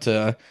back up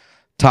to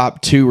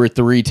top 2 or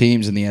 3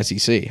 teams in the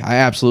SEC. I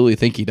absolutely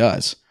think he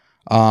does,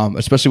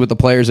 especially with the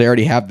players they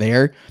already have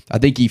there. I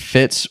think he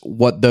fits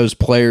what those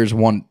players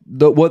want,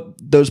 what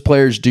those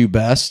players do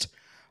best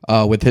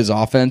with his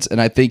offense, and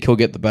I think he'll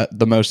get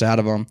the most out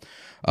of them.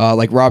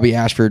 Like Robbie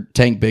Ashford,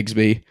 Tank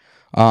Bigsby.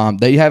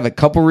 They have a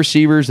couple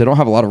receivers. They don't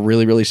have a lot of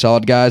really, really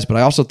solid guys, but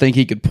I also think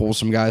he could pull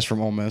some guys from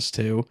Ole Miss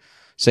too,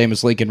 same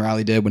as Lincoln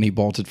Riley did when he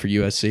bolted for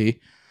USC.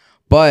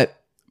 But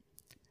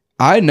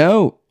I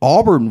know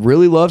Auburn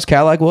really loves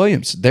Cadillac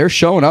Williams. They're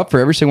showing up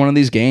for every single one of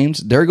these games.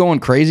 They're going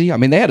crazy. I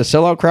mean, they had a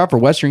sellout crowd for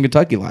Western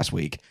Kentucky last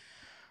week.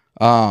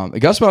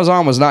 Gus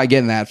Malzahn was not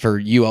getting that for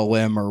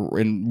ULM or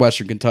in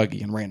Western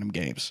Kentucky in random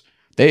games.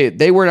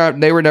 They were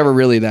never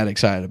really that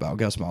excited about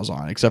Gus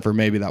Malzahn, except for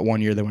maybe that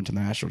one year they went to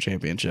the national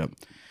championship.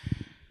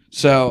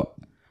 So,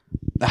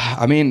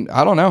 I mean,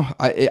 I don't know.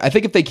 I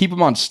think if they keep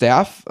him on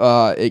staff,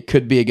 it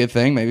could be a good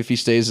thing. Maybe if he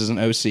stays as an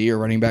OC or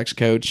running backs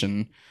coach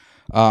and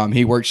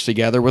he works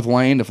together with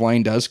Lane, if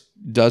Lane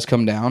does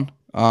come down.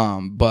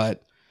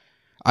 But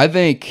I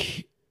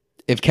think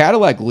if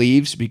Cadillac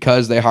leaves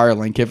because they hire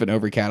Lane Kiffin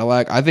over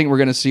Cadillac, I think we're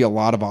going to see a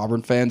lot of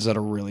Auburn fans that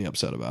are really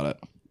upset about it.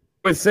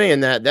 With saying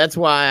that, that's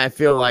why I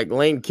feel like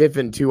Lane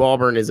Kiffin to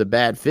Auburn is a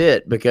bad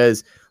fit,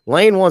 because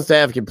Lane wants to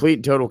have complete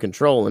and total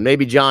control, and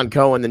maybe John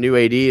Cohen, the new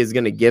AD, is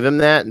going to give him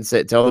that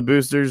and tell the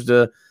boosters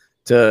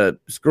to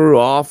screw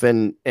off,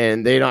 and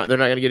they're not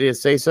going to get to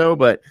say so.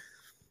 But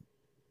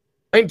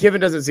Lane Kiffin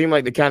doesn't seem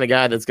like the kind of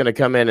guy that's going to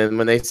come in and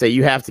when they say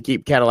you have to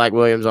keep Cadillac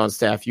Williams on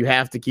staff, you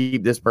have to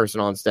keep this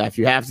person on staff,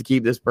 you have to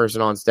keep this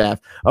person on staff.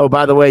 Oh,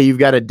 by the way, you've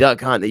got a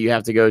duck hunt that you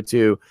have to go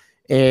to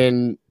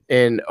in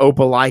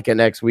Opelika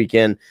next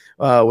weekend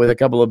with a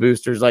couple of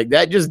boosters. Like,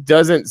 that just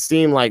doesn't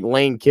seem like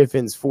Lane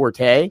Kiffin's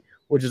forte,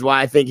 which is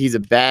why I think he's a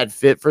bad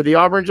fit for the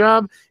Auburn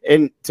job.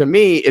 And to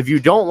me, if you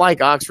don't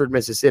like Oxford,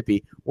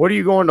 Mississippi, what are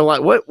you going to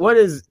like? What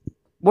is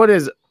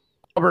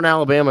Auburn,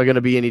 Alabama going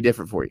to be any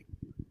different for you?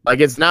 Like,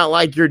 it's not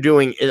like you're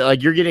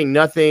getting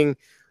nothing.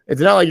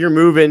 It's not like you're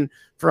moving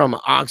from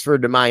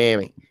Oxford to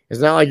Miami. It's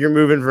not like you're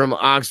moving from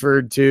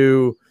Oxford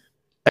to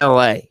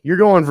LA. You're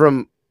going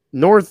from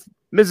North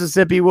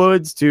Mississippi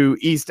woods to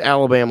East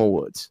Alabama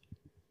woods.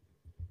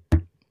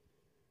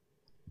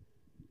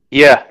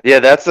 Yeah,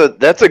 that's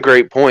a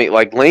great point.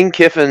 Like Lane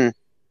Kiffin.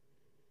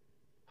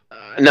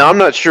 Now I'm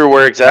not sure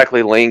where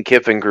exactly Lane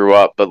Kiffin grew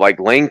up, but like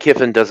Lane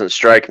Kiffin doesn't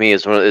strike me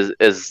as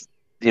as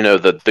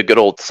the good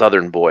old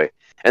Southern boy,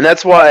 and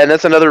that's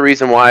another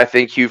reason why I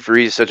think Hugh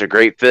Freeze is such a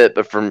great fit.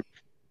 But from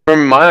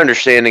my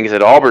understanding is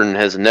that Auburn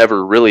has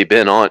never really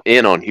been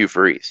on Hugh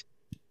Freeze.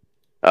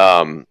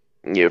 From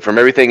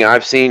everything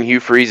I've seen, Hugh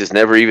Freeze has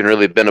never even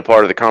really been a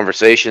part of the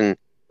conversation,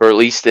 or at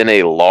least in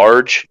a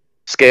large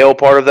scale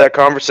part of that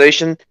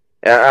conversation.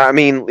 I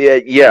mean,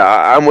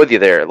 yeah, I'm with you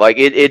there. Like,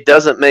 it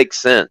doesn't make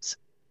sense.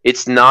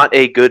 It's not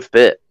a good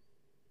fit.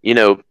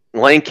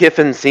 Lane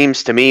Kiffin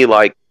seems to me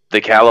like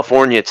the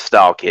California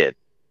style kid.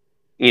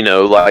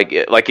 Like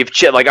if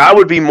Chip, like I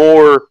would be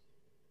more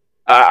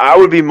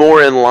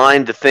in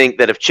line to think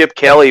that if Chip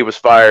Kelly was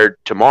fired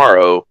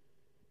tomorrow,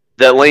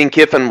 that Lane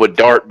Kiffin would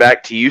dart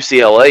back to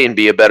UCLA and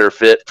be a better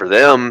fit for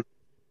them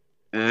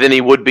than he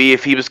would be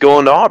if he was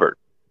going to Auburn.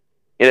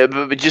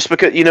 But just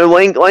because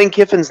Lane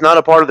Kiffin's not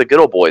a part of the good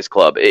old boys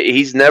club.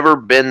 He's never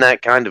been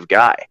that kind of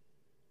guy.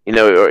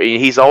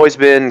 He's always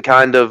been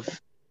kind of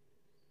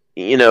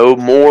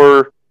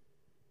more,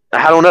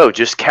 I don't know,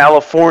 just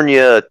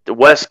California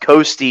West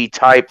Coasty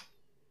type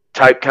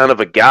kind of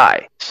a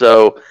guy.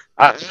 So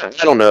I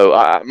don't know.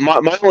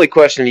 My only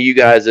question to you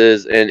guys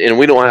is, and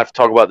we don't have to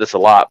talk about this a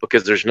lot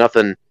because there's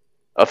nothing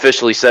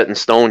officially set in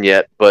stone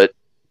yet, but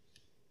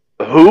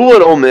who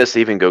would Ole Miss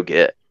even go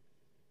get?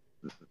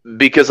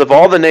 Because of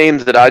all the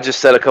names that I just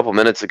said a couple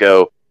minutes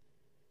ago,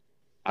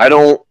 I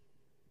don't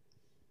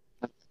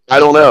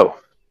know.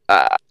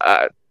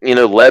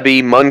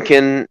 Lebby,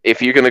 Munkin,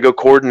 if you're going to go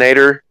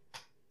coordinator,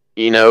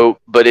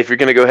 but if you're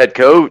going to go head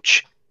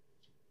coach,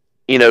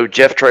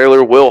 Jeff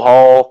Traylor, Will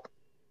Hall,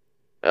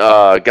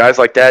 guys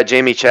like that,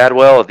 Jamie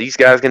Chadwell, are these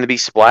guys going to be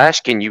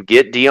splashed? Can you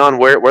get Dion?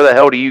 Where the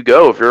hell do you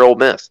go if you're Ole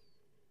Miss?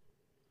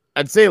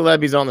 I'd say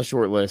Lebby's on the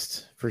short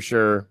list for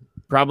sure.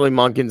 Probably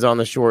Munkin's on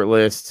the short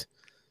list.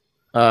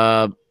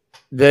 I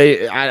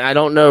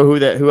don't know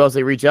who else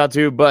they reach out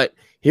to, but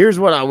here's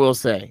what I will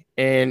say,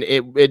 and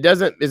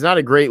it's not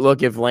a great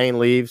look if Lane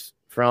leaves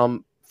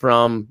from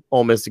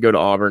Ole Miss to go to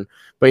Auburn.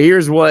 But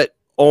here's what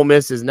Ole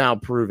Miss is now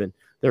proven.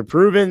 They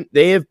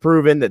have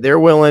proven that they're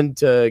willing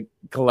to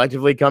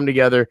collectively come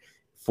together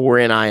for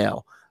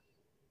NIL.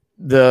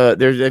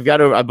 They've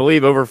got I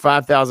believe over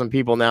 5,000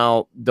 people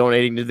now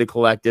donating to the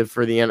collective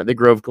for the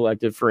Grove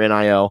Collective for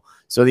NIL.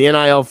 So the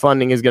NIL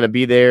funding is going to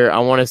be there. I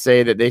want to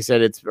say that they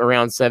said it's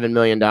around $7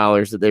 million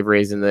that they've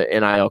raised in the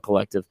NIL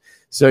collective.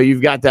 So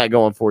you've got that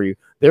going for you.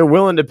 They're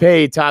willing to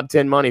pay top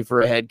 10 money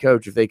for a head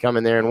coach if they come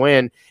in there and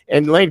win.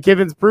 And Lane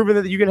Kiffin's proven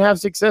that you can have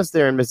success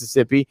there in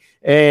Mississippi,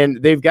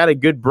 and they've got a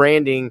good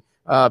branding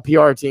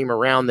PR team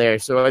around there.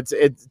 So it's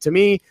to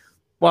me,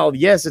 while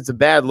yes, it's a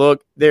bad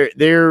look,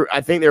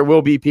 I think there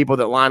will be people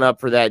that line up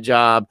for that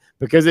job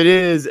because it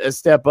is a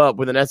step up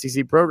with an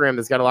SEC program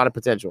that's got a lot of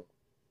potential.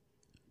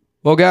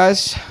 Well,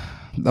 guys,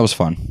 that was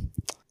fun.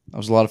 That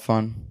was a lot of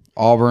fun.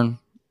 Auburn,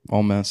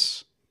 Ole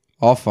Miss,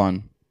 all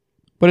fun.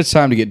 But it's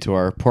time to get to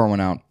our pour one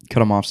out, cut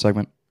them off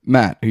segment.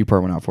 Matt, who you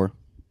pour one out for?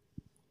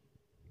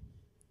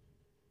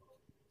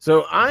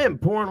 So I am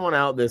pouring one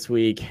out this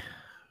week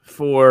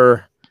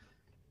for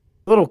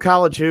a little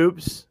college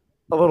hoops,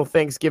 a little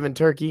Thanksgiving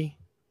turkey,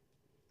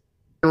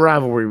 and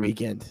rivalry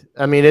weekend.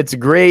 I mean, it's a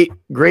great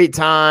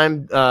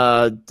time,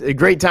 a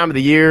great time of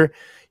the year.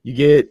 You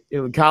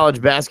get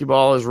college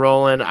basketball is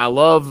rolling. I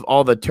love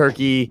all the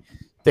turkey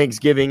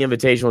Thanksgiving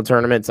invitational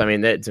tournaments. I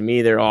mean, to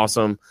me, they're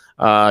awesome.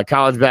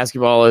 College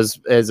basketball is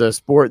a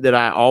sport that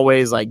I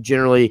always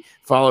generally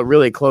follow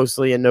really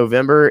closely in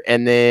November.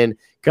 And then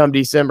come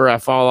December, I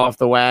fall off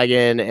the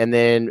wagon. And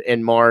then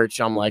in March,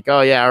 I'm like,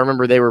 oh yeah, I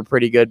remember they were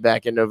pretty good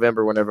back in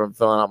November whenever I'm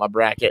filling out my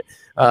bracket.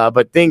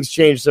 But things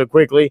change so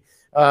quickly.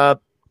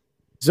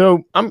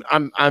 So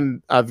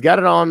I've got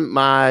it on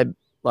my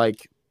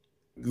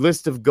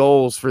list of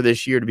goals for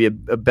this year to be a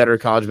better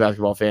college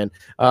basketball fan.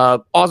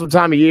 Awesome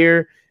time of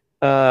year.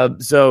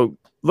 So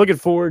looking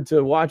forward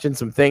to watching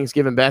some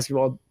Thanksgiving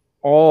basketball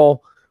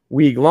all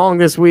week long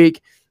this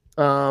week.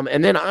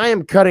 And then I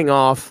am cutting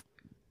off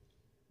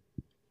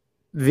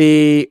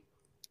the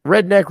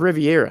Redneck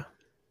Riviera.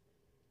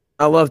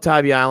 I love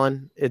Tybee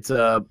Island. It's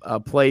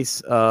a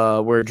place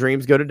where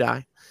dreams go to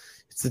die.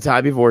 It's the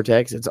Tybee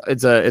Vortex.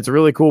 It's a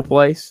really cool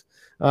place.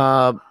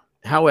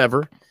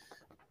 However,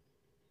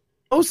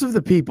 most of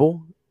the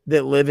people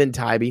that live in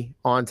Tybee,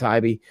 on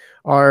Tybee,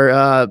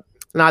 are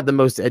not the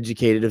most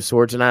educated of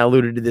sorts, and I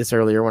alluded to this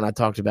earlier when I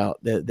talked about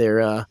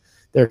their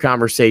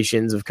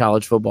conversations of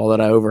college football that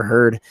I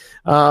overheard.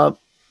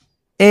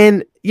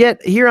 And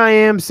yet here I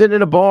am sitting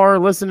in a bar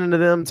listening to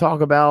them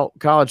talk about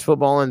college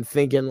football and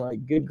thinking,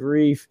 good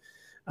grief,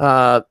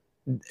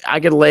 I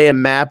could lay a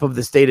map of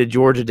the state of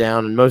Georgia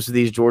down, and most of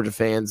these Georgia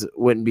fans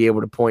wouldn't be able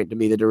to point to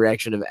me the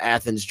direction of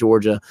Athens,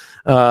 Georgia.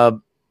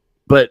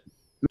 But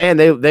man,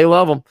 they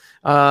love them.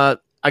 I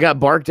got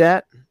barked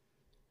at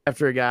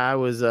after a guy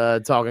was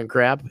talking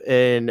crap,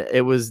 and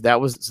that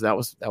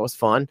was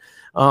fun.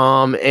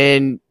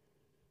 And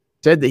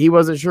said that he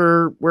wasn't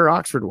sure where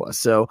Oxford was.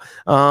 So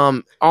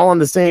all in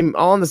the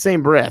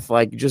same breath,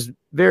 like just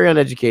very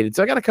uneducated.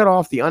 So I got to cut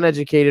off the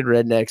uneducated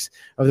rednecks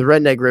of the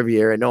Redneck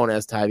Riviera, known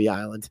as Tybee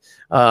Island.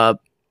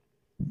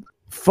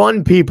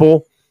 Fun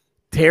people,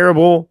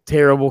 terrible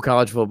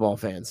college football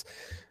fans.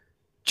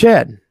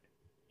 Chad,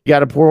 you got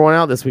to pour one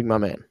out this week, my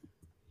man.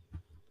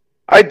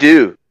 I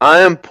do. I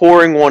am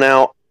pouring one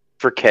out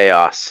for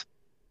chaos.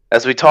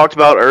 As we talked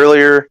about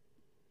earlier,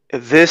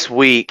 this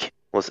week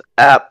was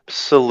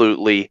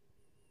absolutely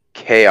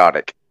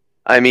chaotic.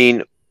 I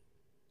mean,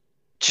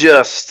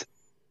 just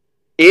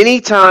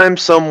anytime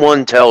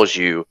someone tells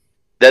you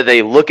that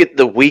they look at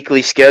the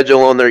weekly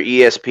schedule on their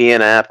ESPN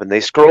app and they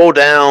scroll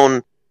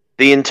down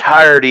the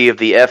entirety of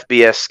the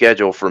FBS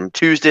schedule from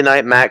Tuesday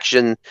night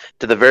action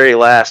to the very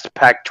last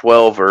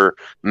Pac-12 or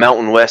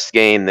Mountain West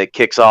game that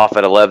kicks off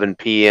at 11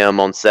 p.m.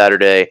 on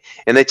Saturday,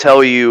 and they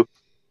tell you,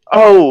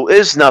 oh,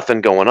 there's nothing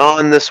going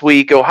on this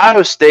week.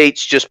 Ohio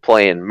State's just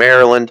playing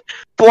Maryland.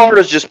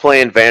 Florida's just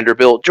playing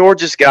Vanderbilt.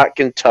 Georgia's got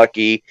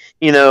Kentucky.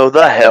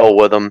 The hell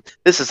with them.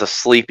 This is a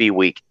sleepy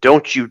week.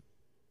 Don't you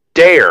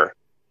dare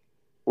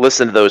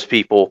listen to those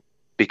people,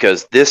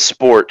 because this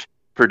sport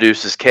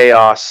produces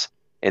chaos,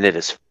 and it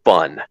is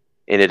fun.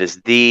 And it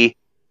is the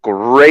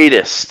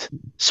greatest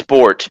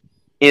sport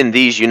in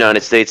these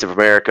United States of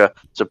America.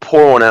 So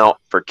pour one out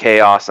for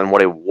chaos, and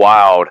what a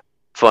wild,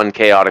 fun,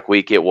 chaotic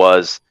week it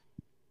was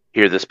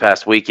here this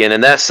past weekend.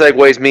 And that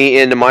segues me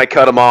into my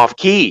cut 'em off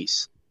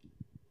keys.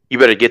 You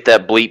better get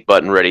that bleep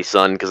button ready,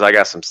 son, because I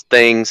got some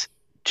things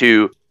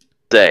to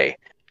say.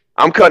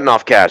 I'm cutting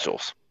off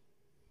casuals.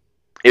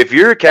 If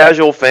you're a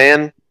casual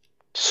fan,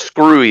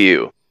 screw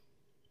you.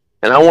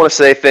 And I want to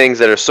say things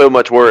that are so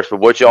much worse, but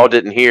what y'all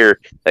didn't hear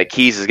that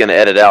Keys is going to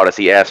edit out as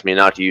he asked me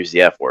not to use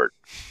the F word.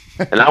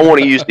 And I want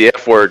to use the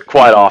F word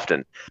quite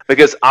often,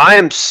 because I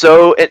am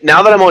so,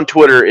 now that I'm on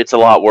Twitter, it's a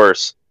lot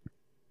worse.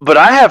 But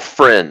I have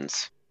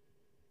friends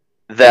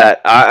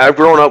that I've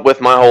grown up with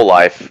my whole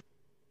life,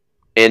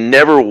 and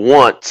never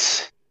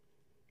once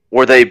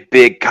were they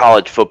big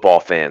college football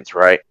fans,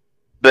 right?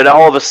 But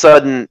all of a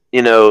sudden,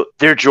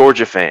 they're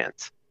Georgia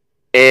fans.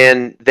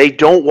 And they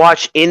don't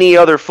watch any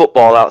other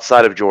football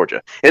outside of Georgia.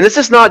 And this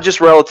is not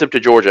just relative to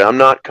Georgia. I'm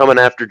not coming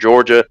after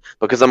Georgia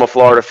because I'm a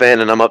Florida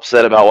fan and I'm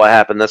upset about what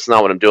happened. That's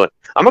not what I'm doing.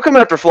 I'm going to come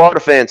after Florida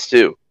fans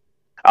too.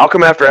 I'll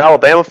come after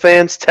Alabama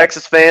fans,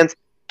 Texas fans,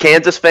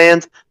 Kansas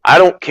fans. I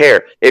don't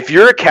care. If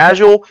you're a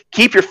casual,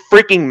 keep your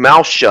freaking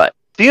mouth shut.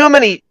 Do you know how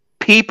many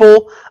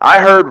people I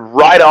heard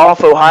write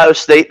off Ohio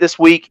State this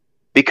week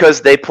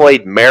because they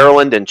played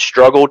Maryland and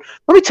struggled?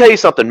 Let me tell you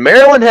something.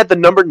 Maryland had the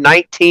number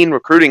 19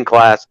 recruiting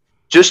class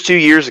just 2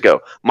 years ago.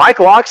 Mike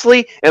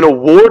Loxley, an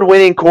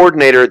award-winning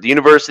coordinator at the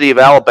University of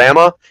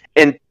Alabama,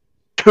 and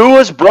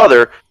Tua's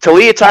brother,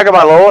 Talia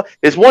Tagovailoa,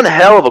 is one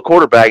hell of a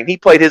quarterback, and he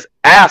played his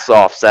ass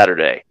off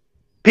Saturday.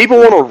 People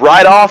want to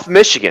write off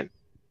Michigan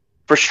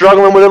for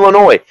struggling with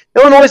Illinois.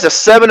 Illinois is a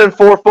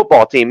 7-4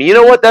 football team. You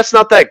know what? That's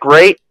not that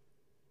great,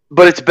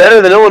 but it's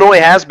better than Illinois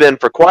has been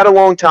for quite a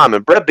long time,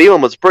 and Brett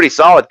Bielema was a pretty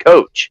solid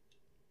coach.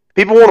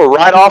 People want to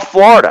write off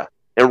Florida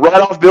and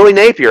write off Billy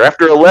Napier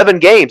after 11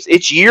 games.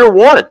 It's year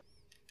one.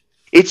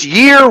 It's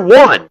year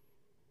one.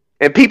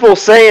 And people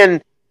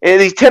saying, and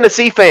these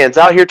Tennessee fans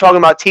out here talking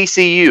about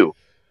TCU.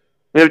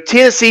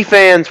 Tennessee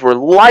fans were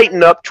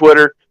lighting up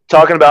Twitter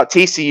talking about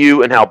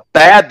TCU and how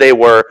bad they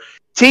were.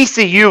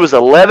 TCU is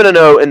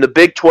 11-0, and the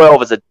Big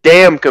 12 is a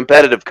damn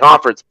competitive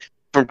conference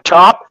from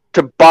top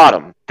to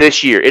bottom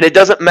this year. And it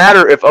doesn't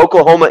matter if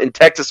Oklahoma and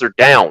Texas are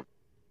down.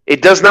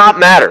 It does not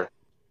matter.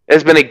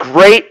 It's been a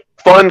great,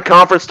 fun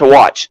conference to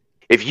watch.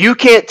 If you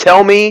can't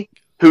tell me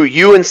who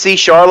UNC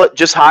Charlotte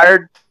just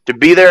hired to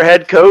be their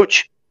head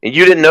coach, and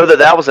you didn't know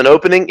that was an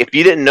opening, if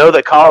you didn't know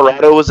that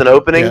Colorado was an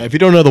opening. Yeah, if you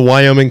don't know the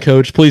Wyoming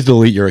coach, please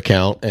delete your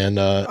account and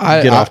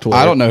get off Twitter.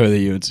 I don't know who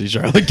the UNC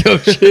Charlotte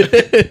coach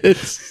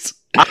is.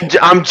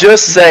 I'm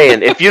just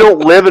saying, if you don't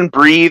live and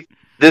breathe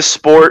this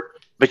sport,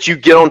 but you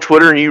get on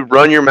Twitter and you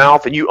run your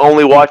mouth and you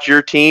only watch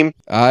your team,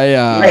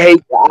 I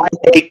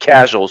hate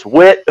casuals.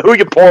 Whit, who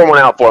you pouring one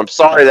out for? I'm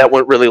sorry that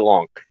went really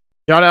long.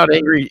 Shout out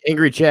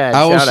angry Chad.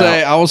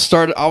 I will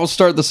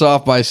start this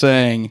off by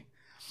saying,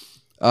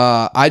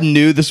 I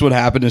knew this would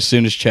happen as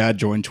soon as Chad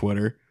joined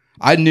Twitter.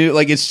 I knew,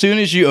 as soon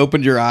as you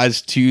opened your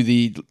eyes to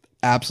the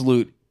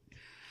absolute,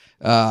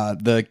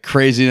 the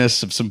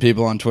craziness of some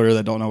people on Twitter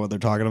that don't know what they're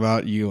talking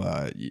about,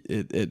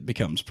 it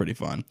becomes pretty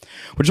fun.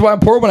 Which is why I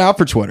poured one out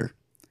for Twitter.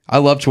 I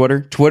love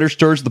Twitter. Twitter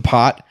stirs the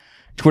pot.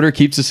 Twitter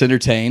keeps us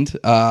entertained.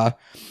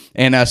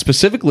 And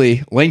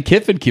specifically, Lane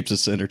Kiffin keeps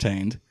us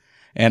entertained.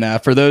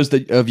 And for those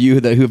of you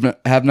who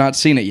have not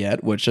seen it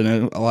yet, which I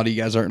know a lot of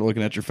you guys aren't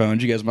looking at your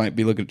phones, you guys might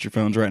be looking at your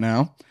phones right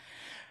now.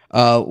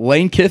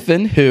 Lane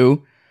Kiffin,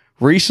 who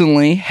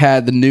recently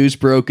had the news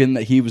broken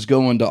that he was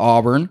going to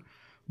Auburn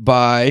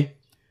by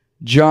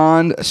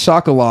John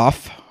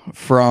Sokoloff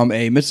from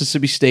a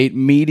Mississippi State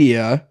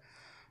media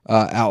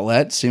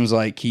outlet. Seems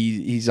like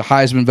he's a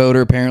Heisman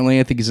voter, apparently.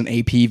 I think he's an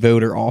AP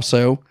voter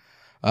also.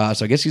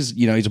 So I guess he's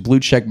a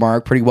blue check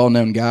mark, pretty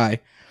well-known guy.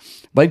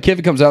 Lane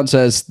Kiffin comes out and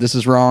says this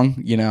is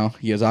wrong.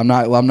 He goes, I'm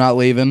not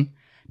leaving.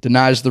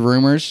 Denies the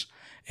rumors,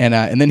 and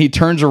then he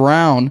turns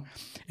around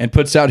and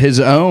puts out his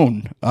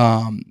own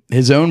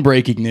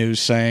breaking news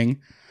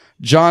saying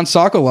John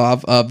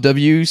Sokolov of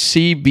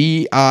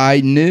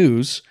WCBI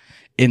News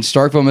in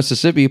Starkville,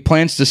 Mississippi,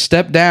 plans to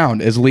step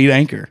down as lead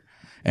anchor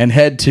and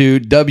head to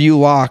W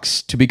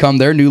Locks to become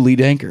their new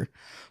lead anchor.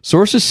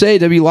 Sources say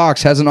W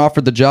Locks hasn't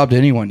offered the job to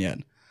anyone yet.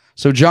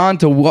 So John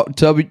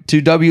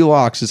to W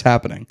Locks is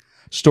happening.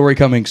 Story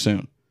coming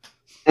soon.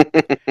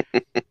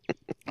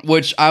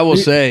 Which I will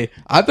say,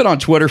 I've been on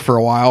Twitter for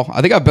a while.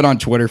 I think I've been on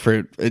Twitter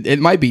for, it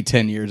might be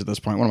 10 years at this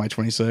point. What am I,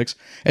 26?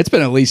 It's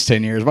been at least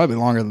 10 years. It might be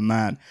longer than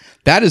that.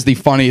 That is the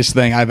funniest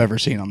thing I've ever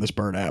seen on this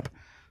Bird app.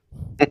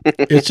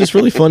 It's just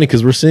really funny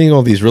because we're seeing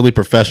all these really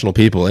professional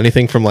people.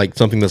 Anything from like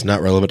something that's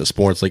not relevant to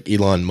sports, like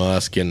Elon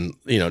Musk and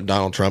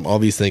Donald Trump, all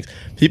these things.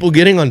 People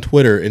getting on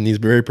Twitter in these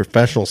very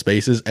professional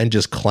spaces and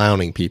just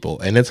clowning people,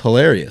 and it's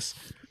hilarious.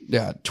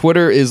 Yeah,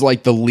 Twitter is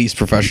like the least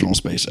professional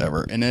space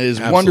ever, and it is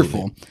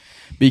wonderful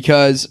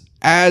because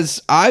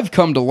as I've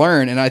come to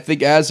learn, and I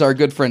think as our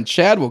good friend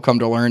Chad will come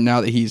to learn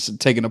now that he's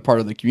taken a part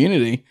of the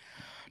community.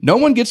 No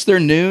one gets their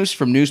news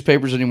from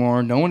newspapers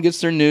anymore. No one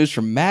gets their news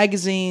from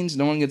magazines.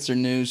 No one gets their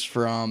news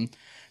from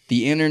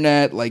the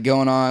internet, like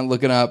going on,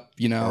 looking up,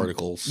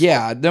 articles.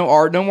 Yeah,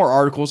 no more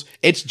articles.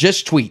 It's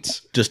just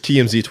tweets. Just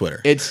TMZ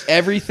Twitter. It's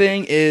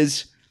everything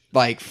is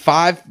like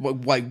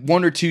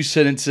one or two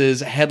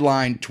sentences,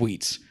 headline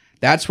tweets.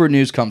 That's where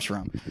news comes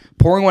from.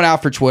 Pouring one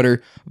out for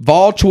Twitter.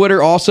 Vol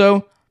Twitter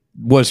also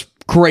was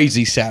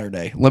crazy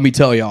Saturday. Let me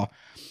tell y'all.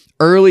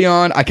 Early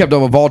on, I kept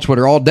up with Vol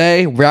Twitter all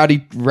day. Rowdy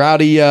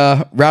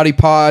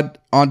Pod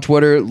on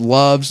Twitter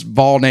loves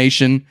Vol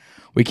Nation.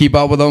 We keep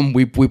up with them.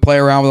 We play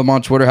around with them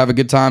on Twitter, have a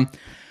good time.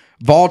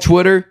 Vol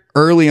Twitter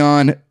early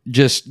on,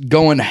 just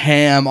going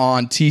ham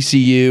on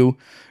TCU,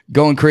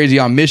 going crazy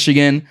on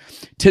Michigan,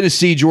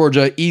 Tennessee,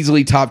 Georgia,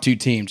 easily top two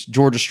teams.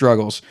 Georgia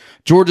struggles.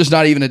 Georgia's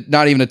not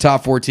even a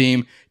top four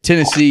team.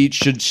 Tennessee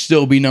should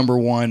still be number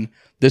one.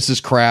 This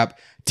is crap.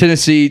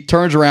 Tennessee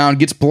turns around,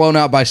 gets blown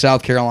out by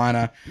South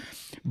Carolina.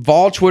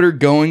 Vol Twitter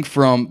going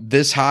from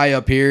this high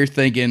up here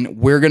thinking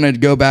we're going to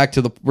make it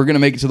to the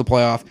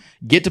playoff,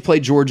 get to play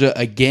Georgia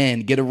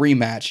again, get a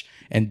rematch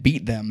and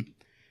beat them.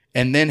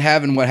 And then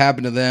having what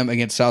happened to them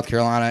against South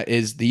Carolina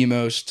is the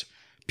most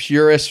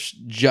purest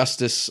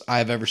justice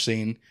I've ever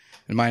seen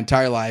in my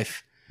entire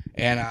life.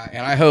 And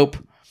I hope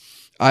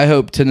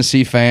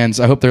Tennessee fans,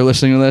 I hope they're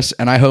listening to this,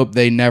 and I hope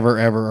they never,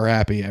 ever are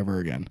happy ever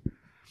again.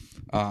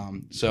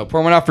 So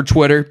pour one out for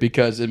Twitter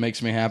because it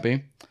makes me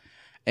happy.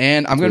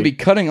 And I'm going to be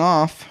cutting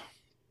off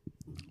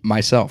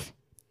myself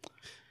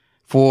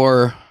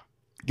for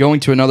going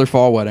to another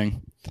fall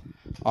wedding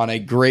on a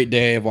great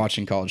day of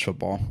watching college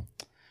football.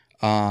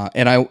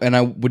 And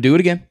I would do it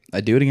again.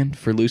 I'd do it again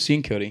for Lucy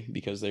and Cody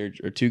because they're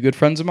two good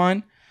friends of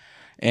mine.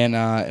 And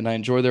I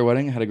enjoyed their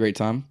wedding. I had a great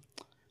time.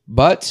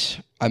 But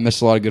I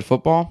missed a lot of good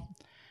football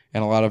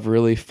and a lot of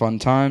really fun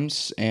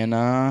times and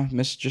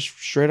missed just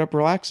straight up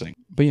relaxing.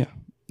 But yeah,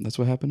 that's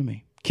what happened to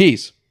me.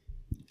 Keys,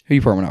 who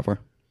you pouring one out for?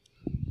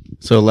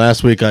 So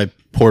last week I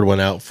poured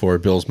one out for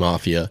Bills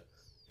Mafia,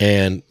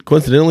 and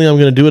coincidentally I'm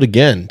going to do it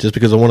again just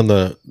because one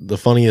of the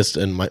funniest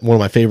and one of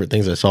my favorite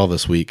things I saw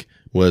this week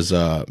was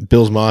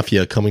Bills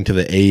Mafia coming to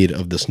the aid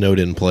of the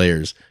snowed-in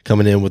players,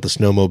 coming in with the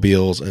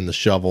snowmobiles and the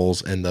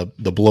shovels and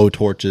the blow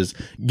torches,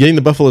 getting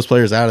the Buffalo's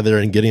players out of there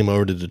and getting them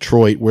over to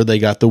Detroit where they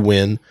got the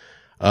win.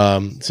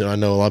 So I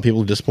know a lot of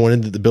people are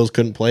disappointed that the Bills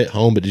couldn't play at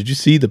home, but did you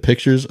see the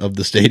pictures of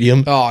the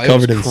stadium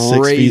covered in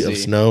 6 feet of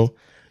snow?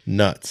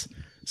 Nuts.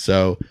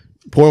 So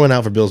pour one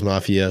out for Bills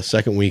Mafia,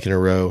 second week in a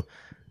row,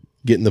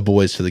 getting the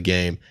boys to the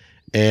game.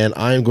 And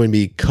I am going to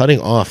be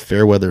cutting off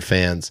Fairweather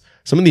fans.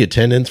 Some of the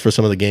attendance for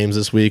some of the games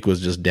this week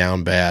was just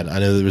down bad. I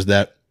know there was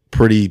that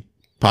pretty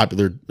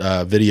popular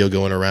video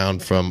going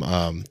around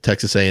from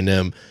Texas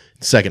A&M.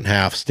 Second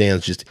half,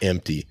 stands just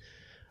empty.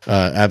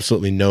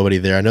 Absolutely nobody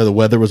there. I know the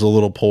weather was a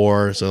little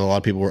poor, so a lot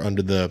of people were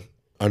under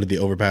the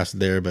overpass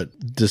there, but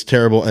just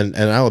terrible. And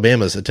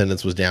Alabama's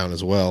attendance was down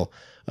as well.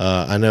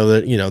 I know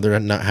that they're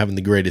not having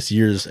the greatest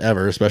years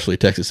ever, especially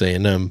Texas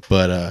A&M.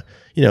 But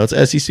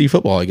it's SEC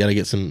football. You gotta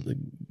get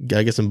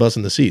some buzz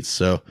in the seats.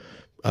 So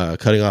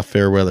cutting off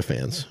Fairweather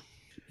fans.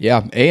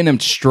 Yeah, A&M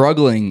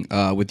struggling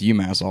with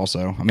UMass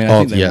also. I mean, I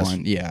think they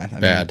won. Yeah,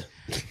 bad.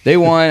 They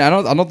won. I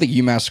don't think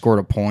UMass scored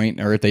a point,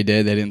 or if they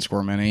did, they didn't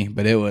score many.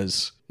 But it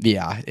was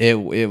it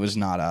was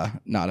not a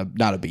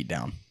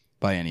beatdown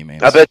by any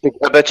means. I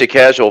bet you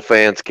casual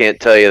fans can't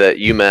tell you that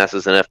UMass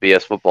is an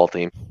FBS football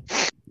team.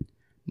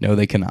 No,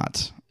 they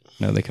cannot.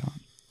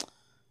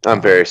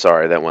 I'm very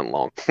sorry that went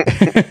long.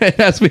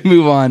 As we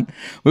move on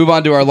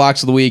to our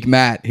locks of the week.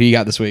 Matt, who you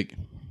got this week?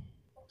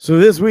 So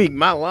this week,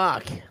 my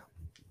lock,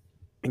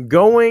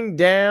 going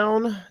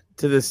down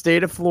to the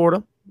state of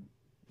Florida,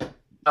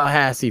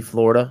 Tallahassee,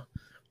 Florida,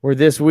 where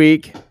this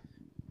week,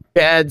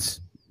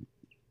 Chad's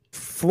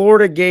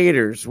Florida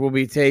Gators will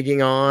be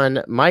taking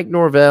on Mike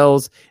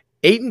Norvell's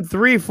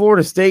 8-3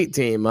 Florida State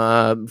team.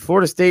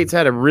 Florida State's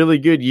had a really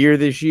good year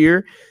this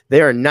year.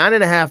 They are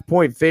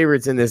 9.5-point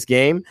favorites in this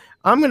game.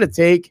 I'm going to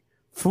take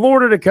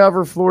Florida to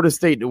cover, Florida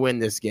State to win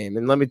this game.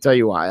 And let me tell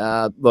you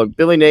why. Look,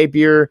 Billy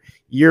Napier,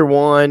 year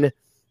one,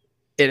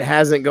 it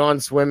hasn't gone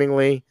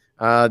swimmingly.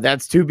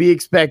 That's to be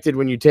expected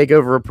when you take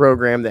over a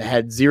program that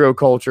had zero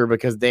culture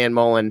because Dan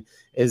Mullen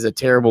is a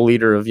terrible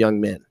leader of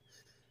young men.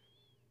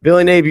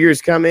 Billy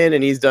Napier's come in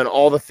and he's done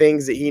all the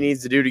things that he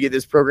needs to do to get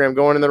this program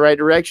going in the right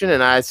direction.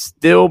 And I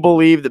still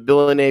believe that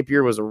Billy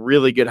Napier was a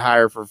really good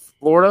hire for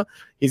Florida.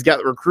 He's got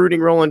the recruiting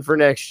rolling for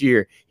next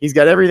year. He's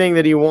got everything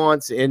that he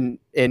wants and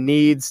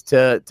needs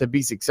to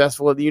be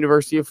successful at the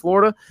University of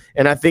Florida.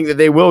 And I think that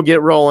they will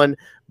get rolling.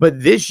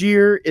 But this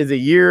year is a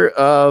year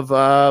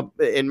of,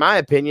 in my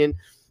opinion,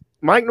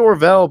 Mike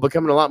Norvell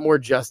becoming a lot more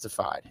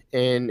justified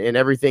in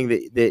everything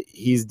that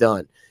he's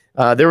done.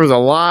 There was a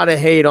lot of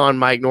hate on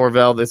Mike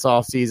Norvell this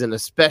offseason,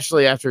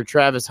 especially after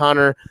Travis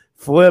Hunter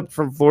flipped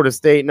from Florida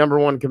State, number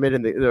one commit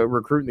in the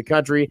recruit in the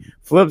country,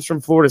 flips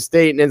from Florida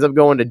State and ends up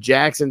going to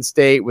Jackson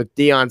State with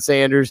Deion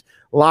Sanders.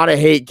 A lot of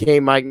hate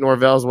came Mike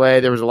Norvell's way.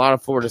 There was a lot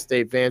of Florida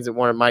State fans that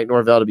wanted Mike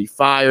Norvell to be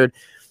fired.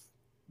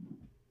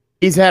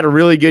 He's had a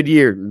really good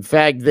year. In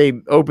fact, they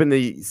opened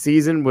the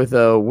season with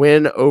a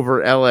win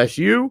over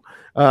LSU.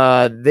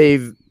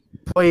 They've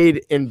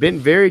played and been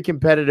very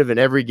competitive in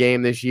every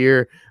game this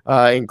year,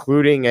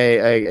 including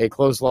a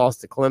close loss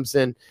to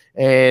Clemson.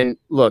 And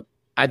look,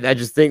 I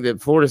just think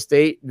that Florida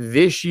State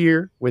this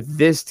year with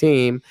this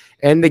team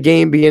and the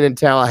game being in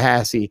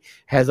Tallahassee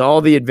has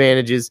all the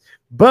advantages.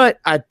 But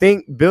I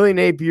think Billy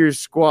Napier's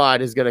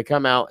squad is going to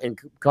come out and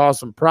cause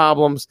some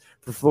problems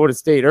for Florida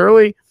State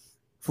early.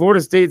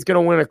 Florida State's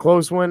going to win a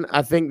close one.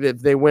 I think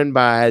that they win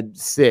by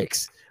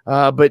 6.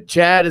 But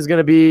Chad is going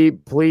to be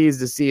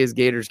pleased to see his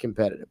Gators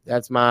competitive.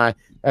 That's my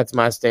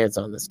stance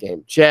on this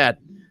game. Chad,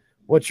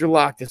 what's your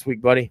lock this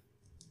week, buddy?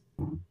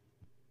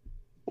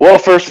 Well,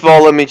 first of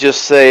all, let me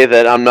just say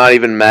that I'm not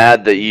even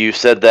mad that you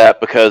said that,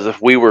 because if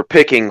we were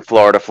picking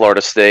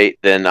Florida State,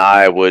 then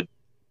I would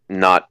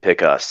not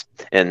pick us.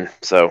 And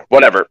so,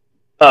 whatever.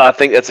 I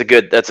think that's a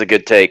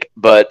good take.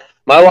 But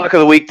my lock of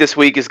the week this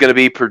week is going to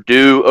be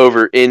Purdue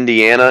over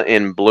Indiana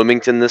in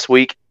Bloomington this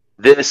week.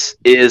 This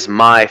is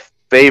my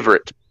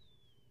favorite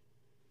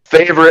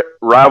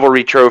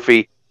rivalry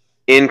trophy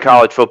in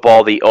college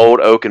football, the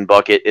old Oaken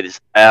Bucket. It is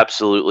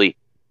absolutely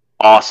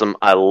awesome.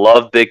 I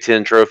love Big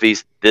Ten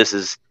trophies. This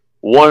is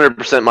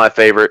 100% my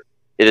favorite.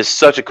 It is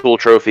such a cool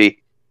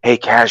trophy. Hey,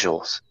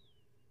 casuals.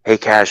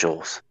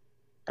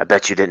 I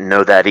bet you didn't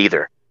know that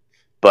either.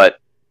 But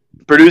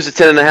Purdue's a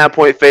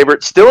 10.5-point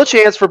favorite. Still a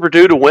chance for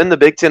Purdue to win the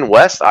Big Ten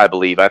West, I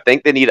believe. I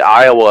think they need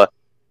Iowa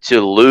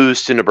to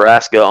lose to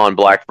Nebraska on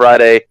Black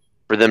Friday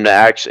for them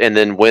to and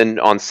then win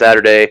on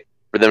Saturday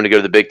for them to go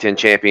to the Big Ten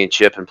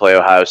Championship and play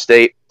Ohio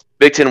State.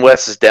 Big Ten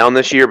West is down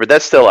this year, but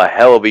that's still a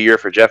hell of a year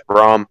for Jeff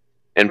Brom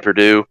and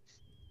Purdue.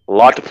 A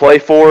lot to play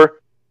for,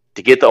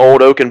 to get the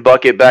old Oaken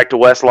Bucket back to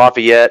West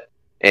Lafayette,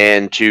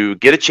 and to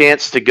get a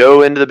chance to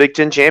go into the Big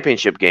Ten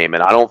Championship game.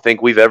 And I don't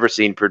think we've ever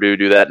seen Purdue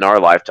do that in our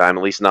lifetime,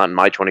 at least not in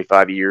my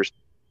 25 years.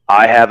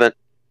 I haven't.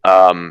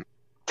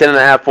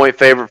 10.5-point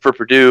favorite for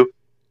Purdue.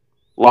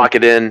 Lock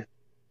it in.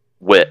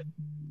 Wit.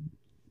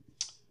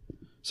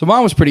 So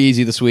mine was pretty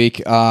easy this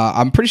week.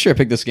 I'm pretty sure I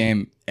pick this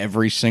game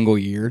every single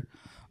year.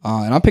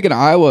 And I'm picking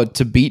Iowa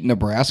to beat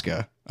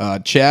Nebraska.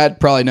 Chad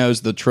probably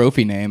knows the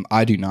trophy name.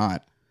 I do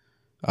not.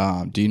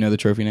 Do you know the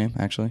trophy name,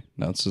 actually?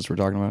 No, since we're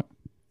talking about it.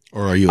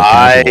 Or are you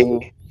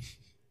I'm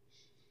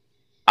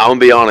going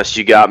to be honest,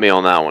 you got me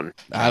on that one.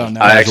 I don't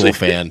know. I actually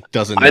fan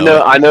doesn't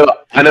know. I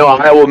know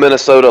Iowa,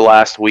 Minnesota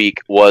last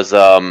week was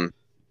the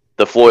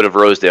Floyd of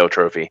Rosedale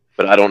trophy,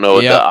 but I don't know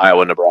what the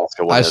Iowa,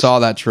 Nebraska one I is. saw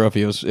that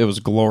trophy. It was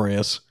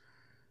glorious.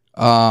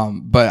 But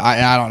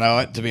I don't know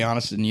it, to be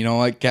honest. And you know,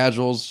 like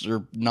casuals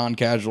or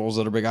non-casuals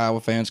that are big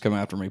Iowa fans, come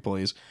after me,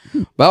 please.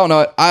 But I don't know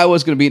it.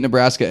 Iowa's going to beat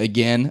Nebraska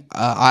again.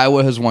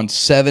 Iowa has won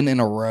 7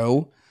 in a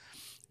row.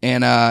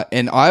 And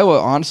Iowa,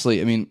 honestly,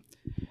 I mean,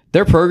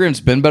 their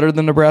program's been better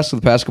than Nebraska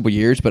the past couple of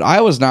years, but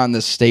Iowa's not in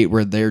this state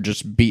where they're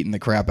just beating the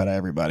crap out of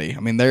everybody. I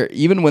mean,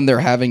 even when they're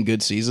having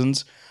good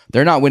seasons,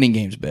 they're not winning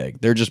games big.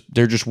 They're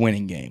just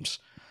winning games.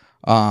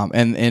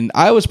 And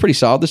Iowa's pretty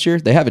solid this year.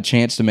 They have a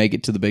chance to make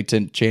it to the Big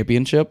Ten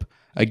Championship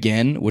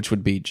again, which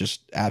would be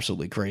just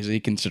absolutely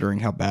crazy considering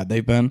how bad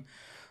they've been.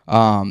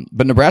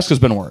 But Nebraska's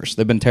been worse.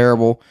 They've been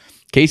terrible.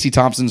 Casey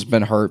Thompson's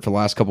been hurt for the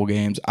last couple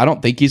games. I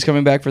don't think he's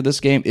coming back for this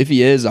game. If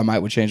he is, I might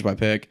would change my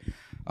pick.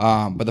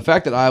 But the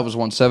fact that Iowa's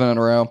won 7 in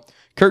a row,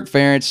 Kirk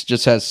Ferentz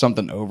just has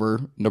something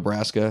over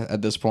Nebraska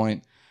at this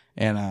point,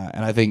 and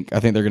I think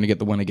they're going to get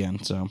the win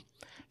again. So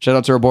shout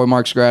out to our boy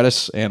Mark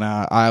Gratis, and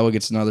Iowa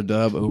gets another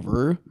dub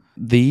over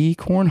the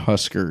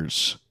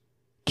Cornhuskers.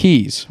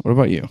 Keys, what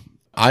about you?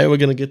 Iowa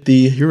going to get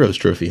the Heroes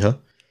Trophy, huh?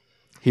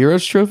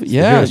 Heroes Trophy?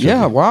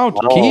 Yeah. Wow,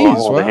 Keys.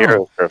 Wow. The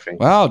Heroes Trophy.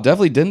 Wow,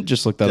 definitely didn't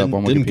just look that up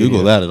on Wikipedia. Didn't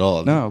Google that at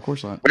all. No, of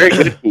course not. Very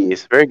good,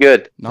 Keys. Very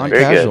good.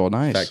 Non-casual,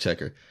 nice. Fact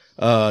checker.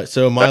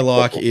 So my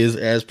lock is,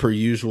 as per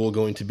usual,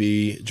 going to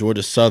be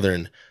Georgia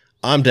Southern.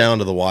 I'm down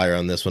to the wire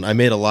on this one. I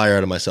made a liar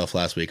out of myself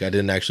last week. I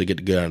didn't actually get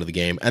to go down to the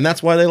game, and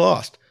that's why they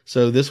lost.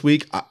 So this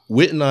week,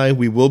 Whit and I,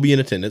 we will be in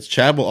attendance.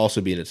 Chad will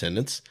also be in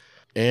attendance,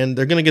 and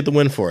they're going to get the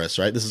win for us,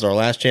 right? This is our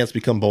last chance to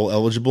become bowl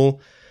eligible.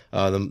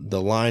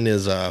 The line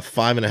is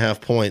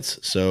 5.5 points,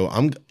 so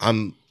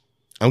I'm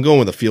going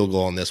with a field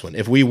goal on this one.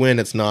 If we win,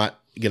 it's not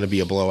going to be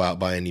a blowout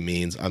by any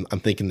means. I'm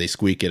thinking they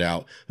squeak it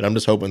out, but I'm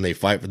just hoping they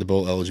fight for the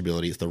bowl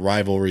eligibility. It's the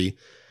rivalry.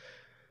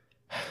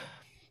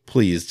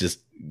 Please just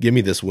give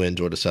me this win,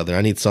 Georgia Southern.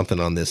 I need something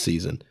on this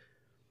season.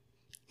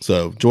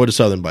 So Georgia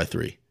Southern by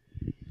 3.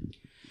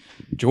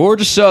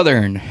 Georgia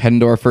Southern heading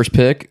to our first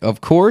pick.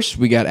 Of course,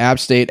 we got App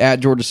State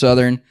at Georgia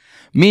Southern.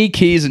 Me,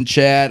 Keys, and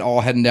Chad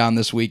all heading down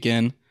this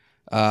weekend.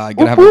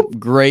 Gonna have a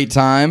great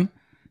time.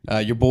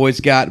 Your boys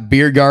got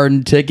beer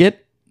garden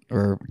ticket,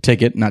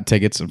 not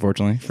tickets,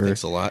 unfortunately.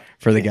 Thanks a lot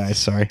for the guys.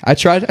 Sorry, I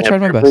tried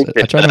my best.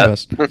 I tried my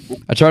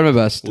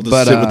best. We'll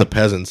just sit with the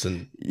peasants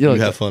and you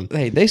have fun.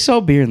 Hey, they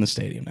sell beer in the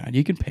stadium now.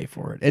 You can pay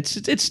for it. It's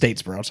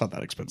Statesboro. It's not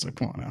that expensive.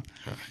 Come on now.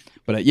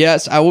 But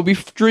yes, I will be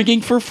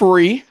drinking for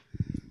free.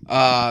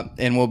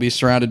 And we'll be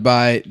surrounded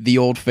by the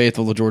old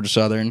faithful of Georgia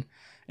Southern.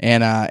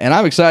 And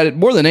I'm excited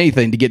more than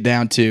anything to get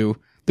down to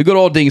the good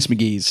old Dingus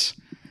McGee's.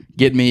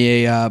 Get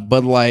me a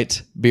Bud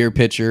Light beer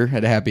pitcher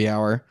at a happy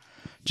hour,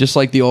 just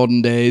like the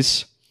olden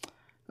days.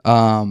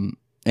 And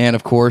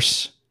of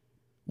course,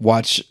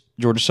 watch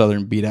Georgia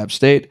Southern beat App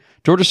State.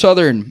 Georgia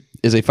Southern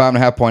is a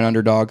 5.5 point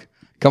underdog,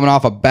 coming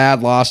off a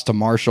bad loss to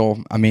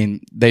Marshall. I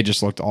mean, they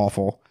just looked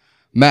awful.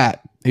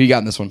 Matt, who you got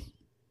in this one?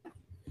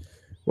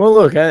 Well,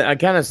 look, I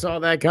kind of saw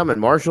that coming.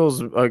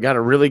 Marshall's got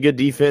a really good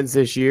defense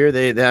this year.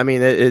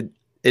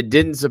 It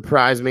didn't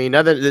surprise me.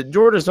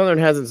 Georgia Southern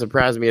hasn't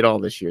surprised me at all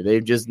this year.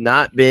 They've just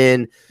not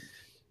been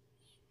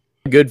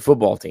a good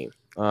football team.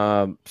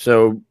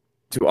 So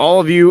to all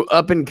of you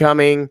up and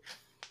coming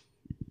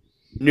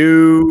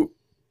new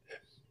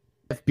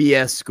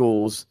FBS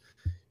schools,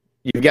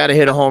 you've got to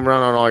hit a home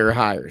run on all your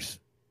hires.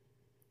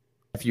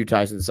 A few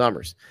Tyson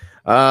Summers.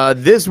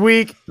 This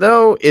week,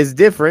 though, is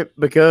different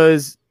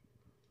because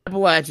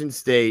Appalachian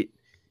State,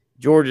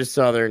 Georgia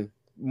Southern,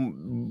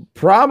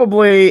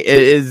 probably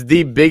is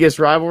the biggest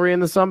rivalry in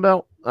the Sun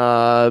Belt,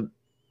 at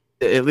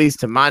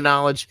least to my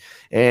knowledge.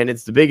 And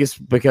it's the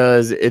biggest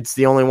because it's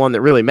the only one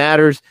that really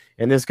matters.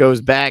 And this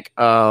goes back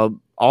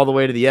all the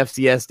way to the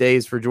FCS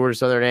days for Georgia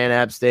Southern and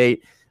App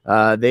State.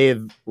 They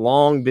have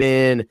long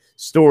been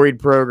storied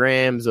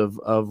programs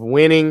of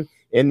winning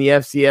in the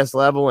FCS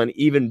level, and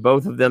even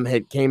both of them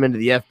came into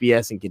the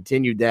FBS and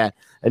continued that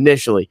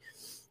initially.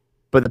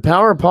 But the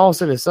power of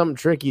Paulson is something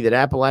tricky that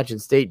Appalachian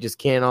State just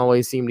can't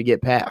always seem to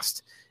get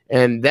past.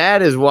 And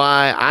that is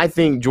why I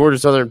think Georgia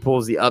Southern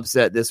pulls the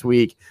upset this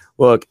week.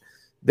 Look,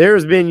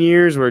 there's been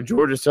years where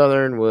Georgia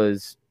Southern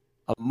was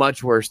a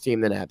much worse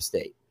team than App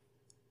State.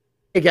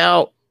 Take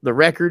out the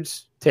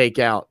records, take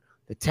out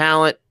the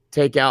talent,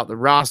 take out the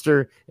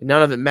roster, and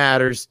none of it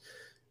matters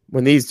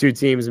when these two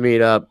teams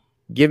meet up.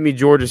 Give me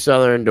Georgia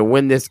Southern to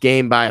win this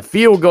game by a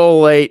field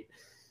goal late.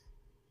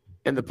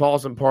 And the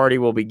Paulson party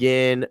will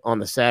begin on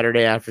the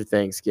Saturday after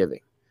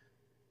Thanksgiving.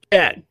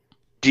 Chad.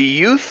 Do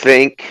you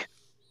think,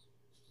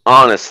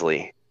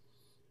 honestly,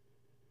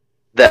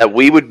 that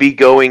we would be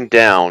going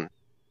down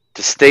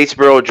to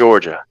Statesboro,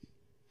 Georgia,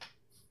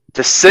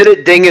 to sit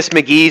at Dingus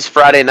McGee's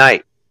Friday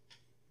night,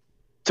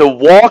 to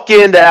walk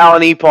into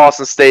Allen E.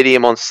 Paulson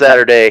Stadium on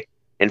Saturday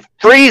and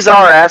freeze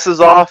our asses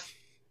off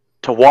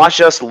to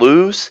watch us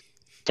lose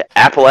to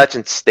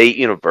Appalachian State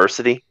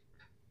University?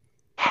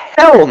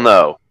 Hell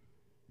no.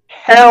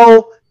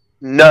 Hell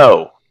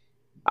no.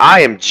 I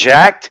am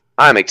jacked.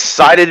 I'm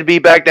excited to be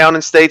back down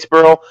in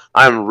Statesboro.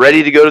 I'm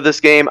ready to go to this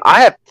game.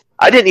 I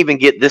didn't even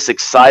get this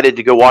excited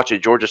to go watch a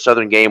Georgia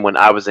Southern game when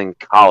I was in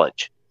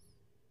college.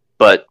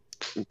 But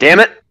damn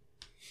it,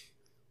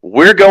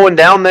 we're going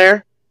down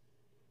there.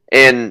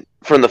 And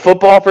from the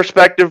football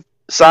perspective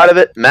side of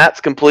it, Matt's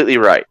completely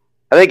right.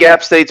 I think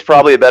App State's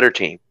probably a better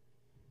team.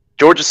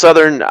 Georgia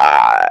Southern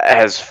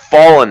has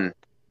fallen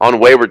on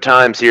wayward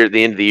times here at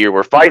the end of the year.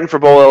 We're fighting for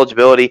bowl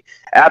eligibility.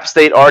 App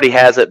State already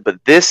has it,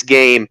 but this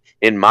game,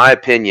 in my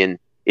opinion,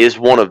 is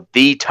one of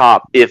the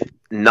top, if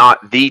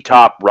not the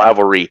top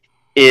rivalry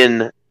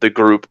in the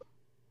group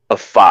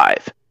of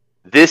 5.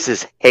 This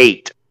is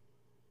hate.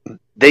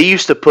 They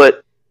used to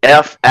put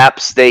App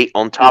State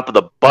on top of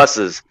the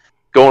buses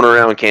going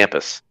around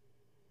campus.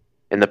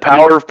 And the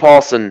power of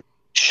Paulson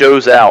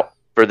shows out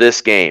for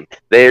this game.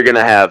 They are going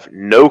to have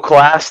no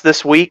class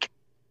this week.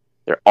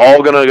 They're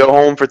all going to go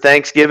home for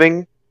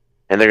Thanksgiving,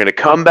 and they're going to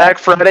come back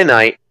Friday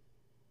night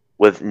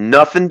with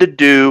nothing to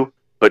do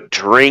but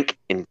drink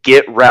and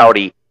get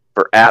rowdy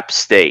for App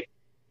State.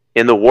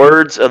 In the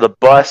words of the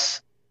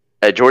bus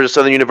at Georgia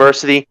Southern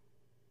University,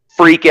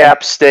 freak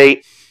App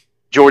State,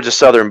 Georgia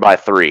Southern by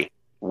 3.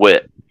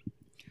 Wit.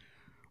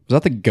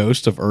 Was that the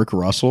ghost of Irk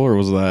Russell, or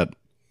was that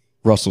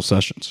Russell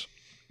Sessions?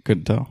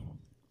 Couldn't tell.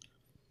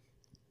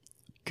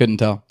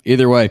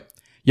 Either way,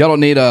 y'all don't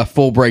need a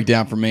full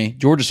breakdown from me.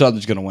 Georgia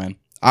Southern's going to win.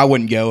 I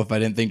wouldn't go if I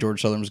didn't think Georgia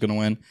Southern was going to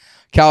win.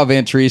 Cal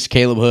Van Treese,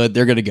 Caleb Hood,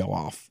 they're going to go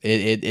off.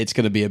 It's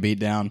going to be a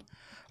beatdown.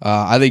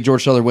 I think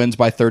Georgia Southern wins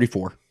by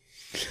 34.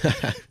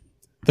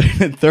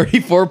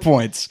 34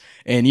 points.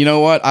 And you know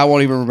what? I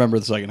won't even remember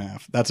the second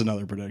half. That's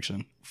another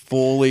prediction.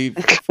 Fully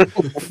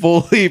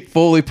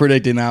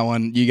predicting that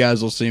one. You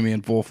guys will see me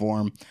in full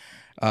form.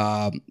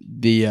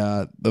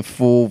 The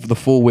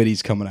full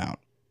Whitty's coming out.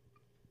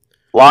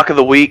 Lock of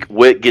the week,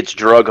 Witt gets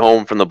drug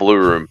home from the blue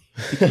room.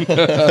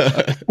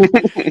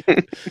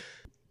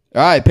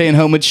 All right, paying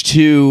homage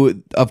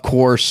to, of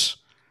course,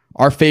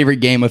 our favorite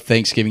game of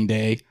Thanksgiving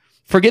Day.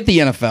 Forget the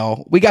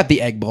NFL. We got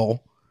the Egg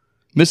Bowl.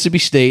 Mississippi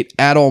State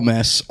at Ole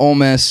Miss. Ole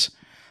Miss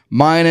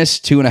minus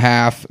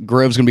 2.5.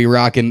 Grove's going to be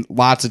rocking.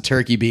 Lots of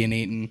turkey being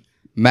eaten.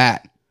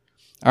 Matt,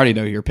 I already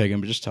know who you're picking,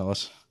 but just tell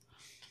us.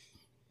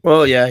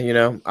 Well, yeah,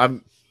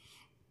 I've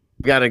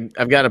got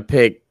to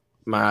pick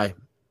my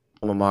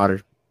alma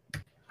mater,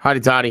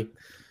 Hotty Toddy.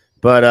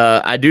 But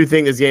I do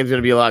think this game's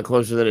going to be a lot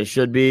closer than it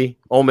should be.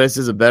 Ole Miss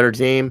is a better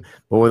team,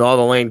 but with all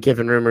the Lane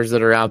Kiffin rumors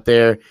that are out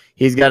there,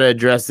 he's got to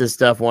address this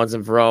stuff once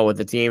and for all with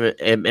the team,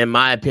 in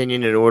my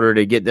opinion, in order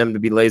to get them to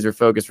be laser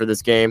focused for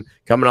this game.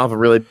 Coming off a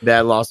really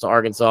bad loss to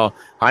Arkansas,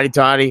 Hotty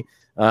Toddy,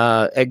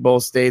 Egg Bowl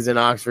stays in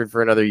Oxford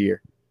for another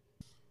year.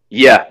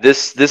 Yeah,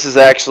 this is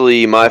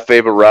actually my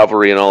favorite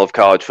rivalry in all of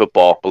college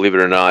football, believe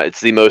it or not.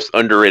 It's the most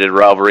underrated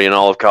rivalry in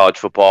all of college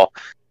football.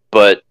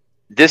 But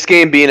this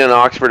game being in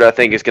Oxford, I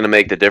think, is going to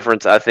make the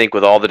difference. I think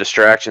with all the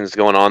distractions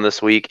going on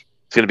this week,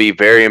 it's going to be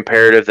very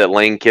imperative that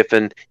Lane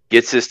Kiffin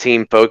gets his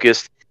team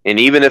focused. And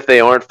even if they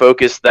aren't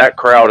focused, that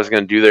crowd is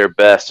going to do their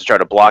best to try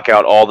to block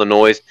out all the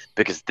noise,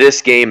 because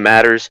this game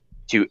matters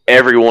to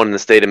everyone in the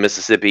state of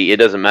Mississippi. It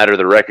doesn't matter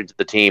the records of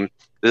the team.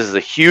 This is a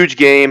huge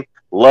game.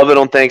 Love it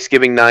on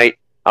Thanksgiving night.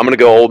 I'm going to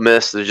go Ole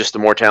Miss. They're just a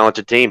more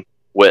talented team.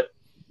 Whit.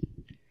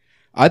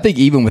 I think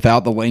even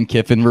without the Lane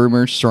Kiffin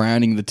rumors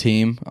surrounding the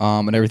team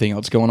and everything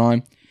else going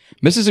on,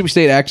 Mississippi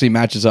State actually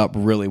matches up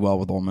really well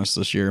with Ole Miss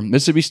this year.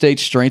 Mississippi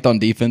State's strength on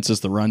defense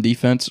is the run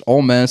defense.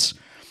 Ole Miss,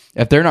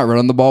 if they're not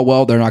running the ball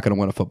well, they're not going to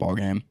win a football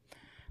game.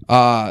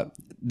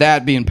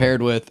 That being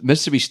paired with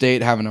Mississippi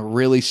State having a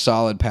really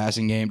solid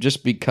passing game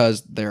just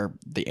because they're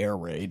the air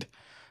raid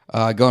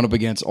going up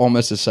against Ole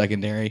Miss's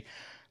secondary.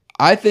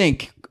 I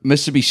think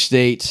Mississippi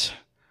State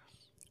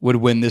would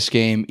win this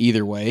game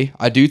either way.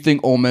 I do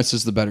think Ole Miss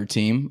is the better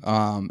team,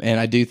 and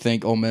I do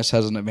think Ole Miss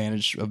has an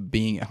advantage of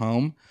being at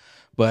home.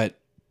 But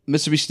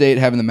Mississippi State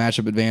having the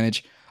matchup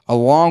advantage,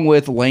 along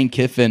with Lane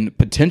Kiffin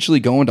potentially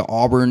going to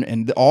Auburn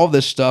and all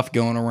this stuff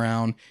going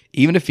around,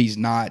 even if he's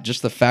not,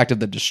 just the fact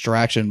of the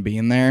distraction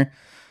being there,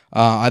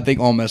 I think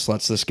Ole Miss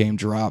lets this game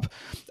drop.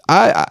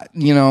 I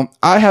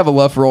have a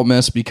love for Ole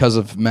Miss because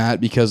of Matt,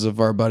 because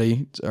of our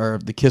buddy, or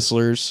the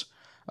Kisslers,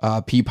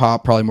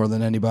 P-Pop probably more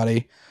than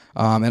anybody.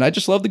 And I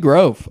just love the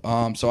Grove.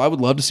 So I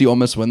would love to see Ole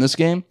Miss win this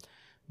game.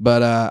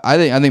 But I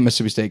think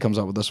Mississippi State comes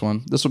up with this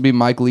one. This will be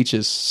Mike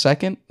Leach's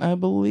second, I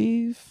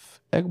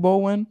believe, Egg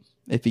Bowl win,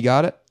 if he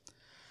got it.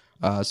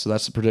 So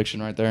that's the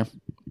prediction right there.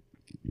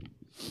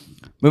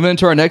 Moving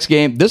into our next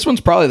game. This one's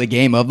probably the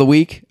game of the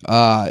week.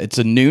 It's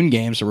a noon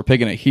game, so we're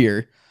picking it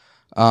here.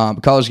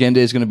 College Game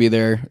Day is going to be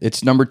there.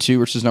 It's number 2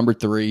 versus number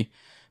 3.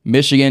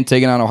 Michigan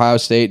taking on Ohio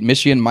State.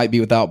 Michigan might be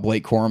without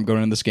Blake Corum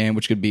going into this game,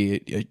 which could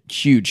be a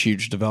huge,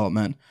 huge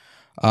development.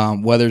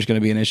 Weather's going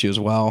to be an issue as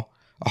well.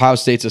 Ohio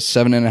State's a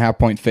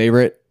 7.5-point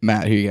favorite.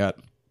 Matt, who you got?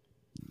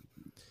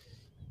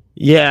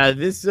 Yeah,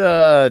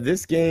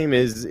 this game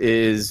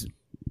is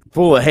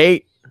full of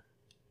hate.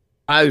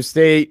 Ohio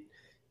State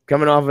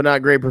coming off a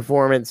not great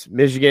performance.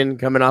 Michigan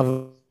coming off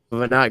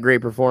of a not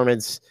great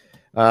performance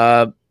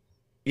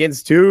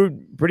against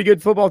two pretty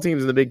good football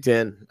teams in the Big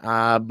Ten.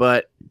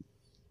 But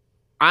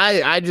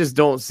I just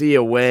don't see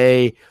a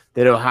way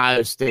that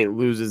Ohio State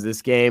loses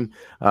this game.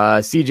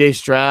 C.J.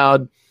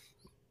 Stroud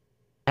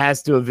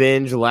has to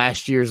avenge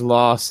last year's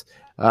loss.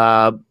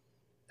 Playoff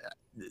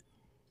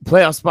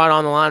spot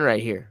on the line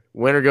right here.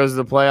 Winner goes to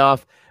the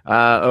playoff.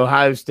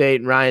 Ohio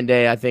State and Ryan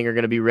Day, I think, are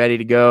going to be ready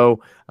to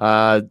go,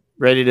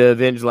 ready to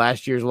avenge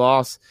last year's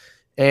loss.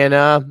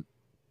 And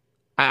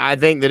I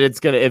think that it's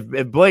going to,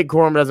 if Blake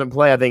Corum doesn't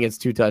play, I think it's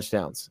 2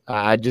 touchdowns.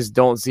 I just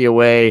don't see a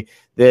way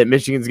that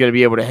Michigan's going to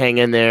be able to hang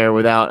in there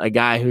without a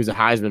guy who's a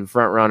Heisman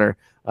front runner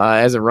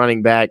as a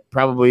running back,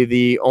 probably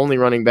the only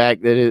running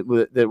back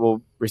that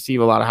will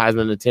receive a lot of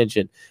Heisman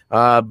attention.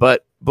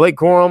 But Blake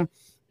Corum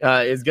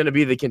is going to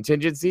be the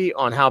contingency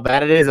on how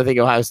bad it is. I think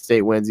Ohio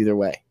State wins either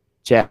way.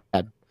 Chad.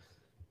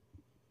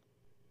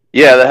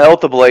 Yeah, the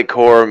health of Blake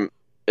Corum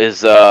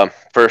is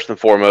first and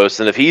foremost.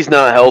 And if he's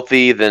not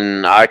healthy,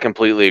 then I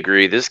completely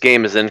agree. This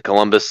game is in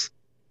Columbus.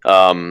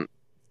 And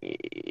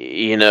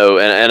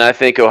I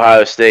think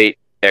Ohio State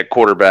at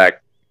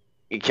quarterback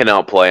can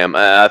outplay him.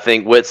 I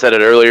think Whit said it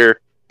earlier.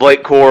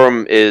 Blake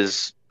Corum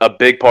is a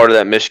big part of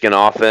that Michigan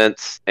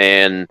offense,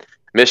 and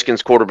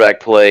Michigan's quarterback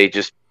play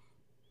just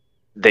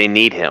they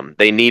need him.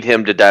 They need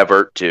him to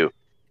divert to.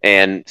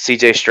 And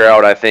C.J.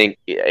 Stroud, I think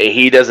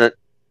he doesn't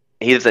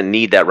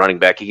need that running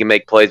back. He can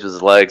make plays with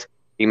his legs.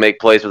 He can make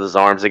plays with his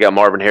arms. They got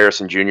Marvin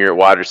Harrison Jr. at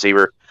wide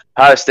receiver.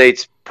 Ohio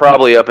State's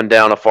probably up and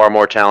down a far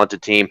more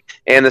talented team.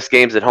 And this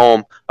game's at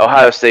home.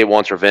 Ohio State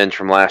wants revenge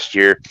from last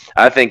year.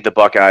 I think the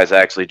Buckeyes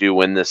actually do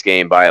win this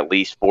game by at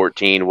least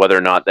 14, whether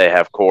or not they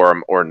have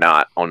quorum or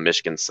not on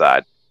Michigan's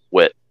side.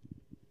 Whit.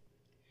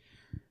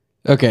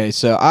 Okay,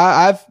 so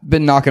I've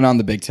been knocking on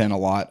the Big Ten a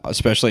lot,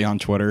 especially on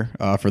Twitter,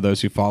 for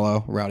those who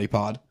follow Rowdy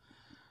Pod.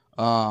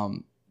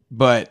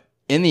 But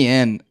in the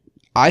end,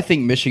 I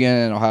think Michigan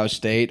and Ohio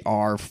State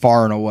are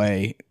far and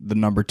away the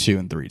number 2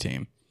 and 3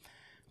 team.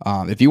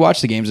 If you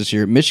watch the games this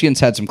year, Michigan's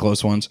had some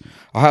close ones.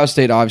 Ohio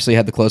State obviously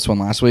had the close one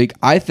last week.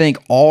 I think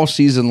all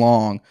season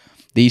long,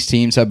 these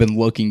teams have been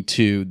looking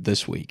to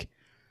this week.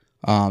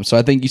 So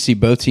I think you see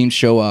both teams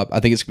show up. I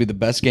think it's going to be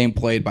the best game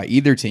played by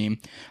either team.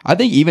 I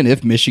think even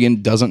if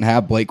Michigan doesn't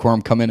have Blake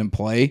Corum come in and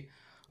play,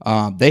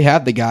 they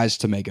have the guys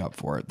to make up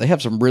for it. They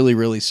have some really,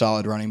 really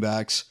solid running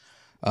backs.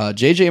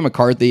 J.J.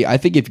 McCarthy, I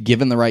think if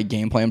given the right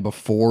game plan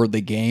before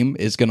the game,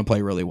 is going to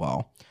play really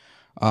well.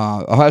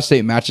 Ohio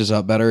State matches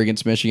up better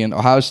against Michigan.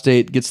 Ohio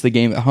State gets the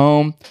game at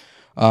home.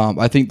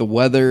 I think the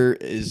weather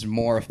is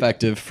more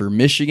effective for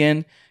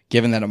Michigan,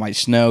 given that it might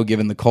snow,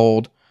 given the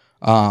cold.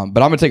 But I'm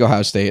going to take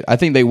Ohio State. I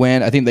think they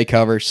win. I think they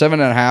cover.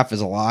 7.5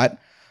 is a lot.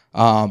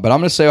 But I'm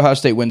going to say Ohio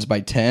State wins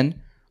by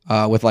 10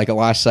 with like a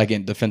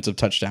last-second defensive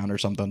touchdown or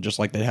something, just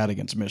like they had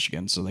against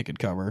Michigan, so they could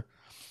cover.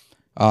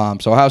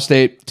 So Ohio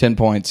State, 10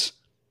 points,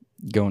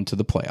 going to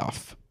the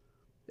playoff.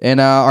 And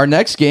our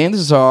next game,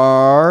 this is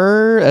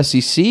our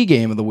SEC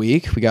game of the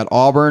week. We got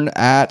Auburn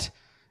at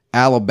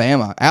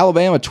Alabama.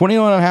 Alabama,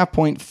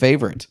 21.5-point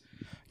favorite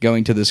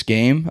going to this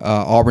game.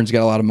 Auburn's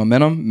got a lot of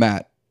momentum.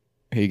 Matt,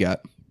 who you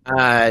got?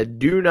 I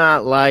do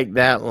not like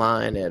that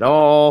line at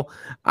all.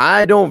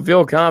 I don't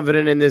feel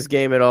confident in this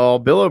game at all.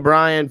 Bill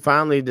O'Brien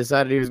finally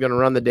decided he was going to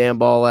run the damn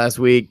ball last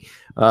week.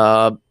 It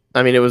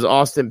was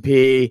Austin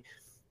Peay.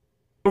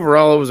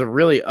 Overall, it was a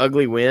really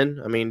ugly win.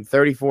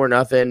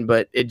 34-0,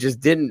 but it just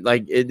didn't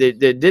it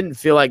didn't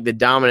feel like the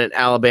dominant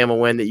Alabama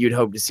win that you'd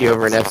hope to see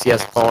over an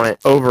FCS opponent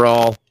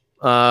overall.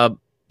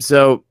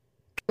 So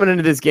coming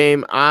into this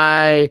game,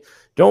 I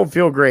don't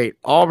feel great.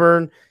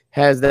 Auburn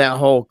has that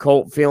whole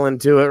cult feeling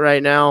to it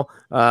right now.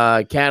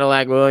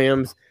 Cadillac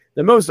Williams.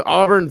 The most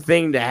Auburn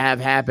thing to have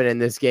happen in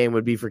this game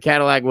would be for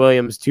Cadillac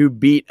Williams to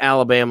beat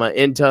Alabama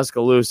in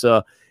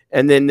Tuscaloosa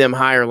and then them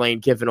hire Lane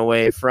Kiffin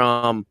away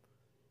from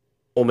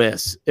Ole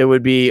Miss. It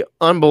would be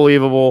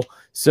unbelievable.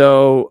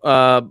 So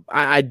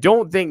I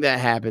don't think that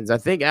happens. I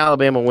think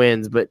Alabama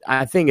wins, but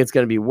I think it's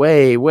going to be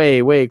way,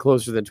 way, way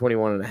closer than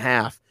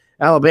 21.5.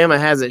 Alabama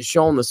hasn't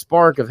shown the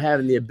spark of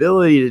having the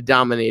ability to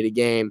dominate a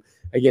game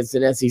against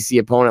an SEC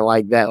opponent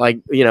like that.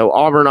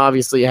 Auburn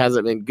obviously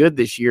hasn't been good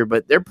this year,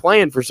 but they're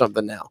playing for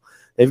something now.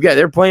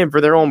 They're playing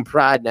for their own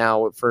pride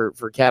now for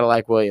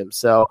Cadillac Williams.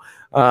 So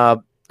I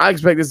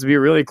expect this to be a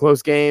really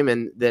close game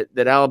and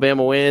that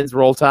Alabama wins,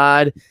 roll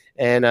tide,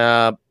 and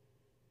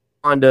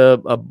on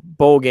to a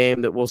bowl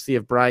game that we'll see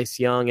if Bryce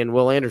Young and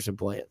Will Anderson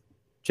play it.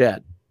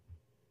 Chad.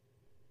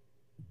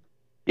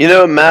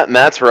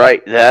 Matt's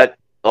right. That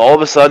all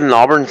of a sudden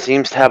Auburn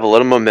seems to have a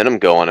little momentum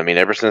going.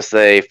 Ever since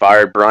they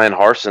fired Brian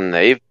Harsin,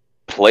 they've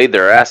played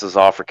their asses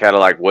off for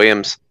Cadillac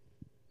Williams.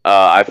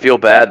 I feel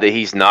bad that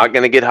he's not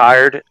going to get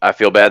hired. I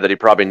feel bad that he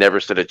probably never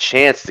stood a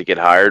chance to get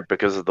hired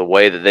because of the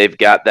way that they've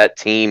got that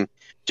team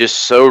just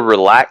so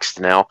relaxed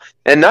now.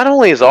 And not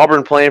only is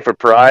Auburn playing for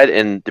pride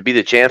and to be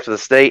the champs of the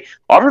state,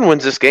 Auburn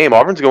wins this game.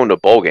 Auburn's going to a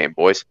bowl game,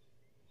 boys.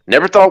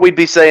 Never thought we'd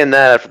be saying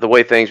that after the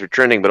way things were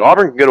trending, but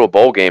Auburn can go to a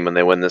bowl game when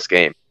they win this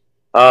game.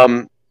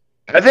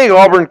 I think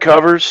Auburn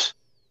covers,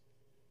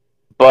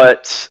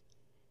 but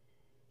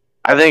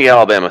I think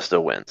Alabama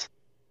still wins.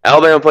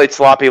 Alabama played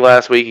sloppy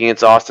last week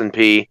against Austin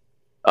Peay,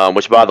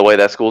 which, by the way,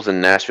 that school's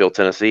in Nashville,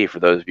 Tennessee, for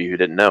those of you who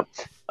didn't know.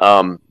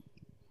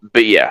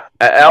 But yeah,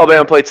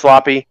 Alabama played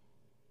sloppy,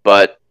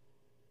 but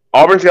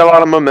Auburn's got a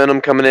lot of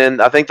momentum coming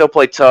in. I think they'll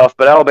play tough,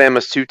 but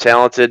Alabama's too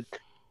talented,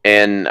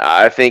 and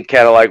I think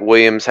Cadillac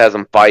Williams has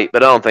them fight,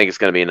 but I don't think it's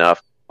going to be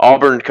enough.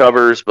 Auburn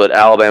covers, but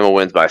Alabama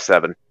wins by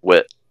 7.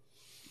 Whit.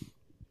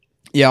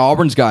 Yeah,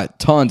 Auburn's got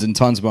tons and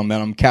tons of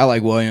momentum.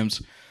 Cadillac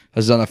Williams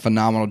has done a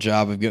phenomenal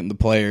job of getting the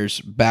players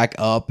back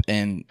up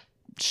and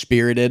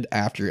spirited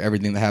after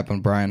everything that happened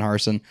with Brian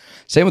Harsin.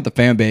 Same with the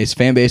fan base.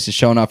 Fan base is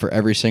showing up for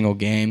every single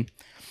game.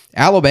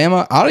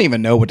 Alabama, I don't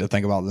even know what to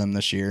think about them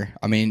this year.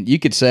 You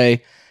could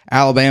say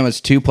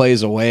Alabama's 2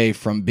 plays away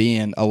from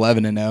being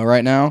 11-0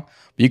 right now.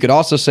 But you could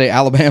also say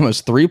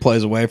Alabama's 3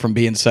 plays away from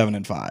being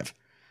 7-5.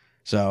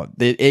 So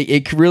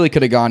it really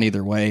could have gone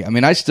either way.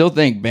 I still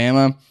think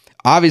Bama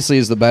obviously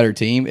is the better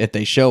team. If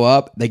they show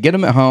up, they get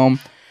them at home.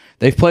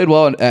 They've played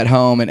well at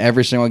home in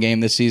every single game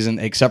this season,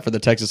 except for the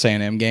Texas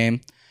A&M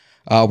game,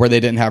 where they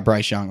didn't have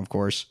Bryce Young, of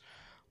course.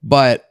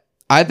 But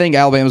I think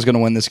Alabama's going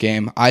to win this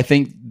game. I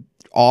think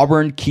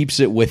Auburn keeps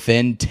it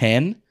within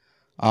 10,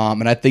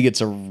 and I think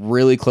it's a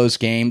really close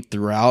game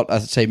throughout.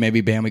 I'd say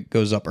maybe Bama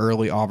goes up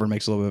early. Auburn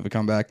makes a little bit of a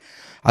comeback.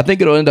 I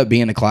think it'll end up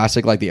being a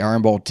classic like the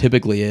Iron Bowl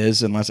typically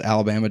is, unless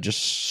Alabama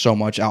just so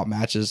much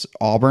outmatches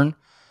Auburn.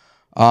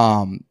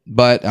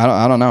 But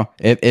I don't know.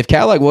 If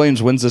Cadillac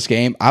Williams wins this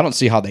game, I don't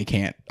see how they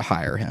can't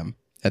hire him.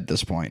 at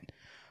this point,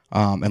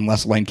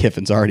 unless Lane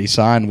Kiffin's already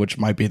signed, which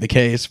might be the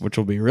case, which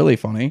will be really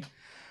funny.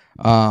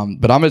 But I'm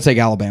going to take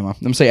Alabama.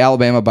 I'm going to say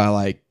Alabama by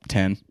like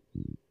 10,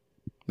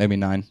 maybe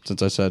 9,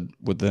 since I said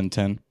within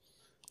 10.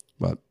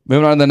 But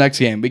moving on to the next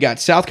game, we got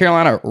South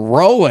Carolina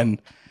rolling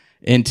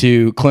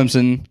into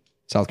Clemson,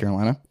 South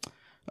Carolina,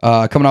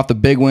 coming off the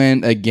big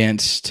win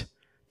against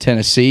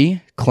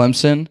Tennessee.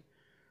 Clemson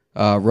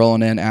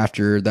rolling in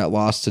after that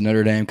loss to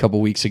Notre Dame a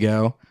couple weeks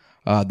ago.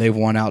 They've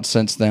won out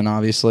since then,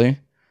 obviously.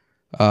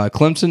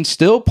 Clemson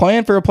still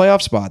playing for a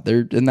playoff spot.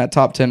 They're in that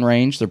top 10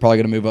 range. They're probably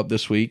going to move up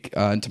this week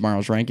in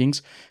tomorrow's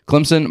rankings.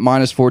 Clemson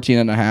minus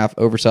 14.5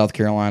 over South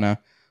Carolina.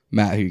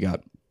 Matt, who you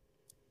got?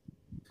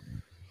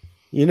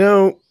 You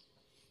know,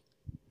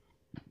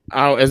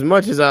 as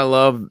much as I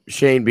love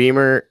Shane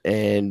Beamer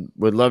and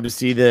would love to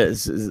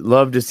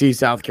see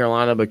South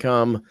Carolina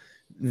become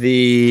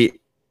the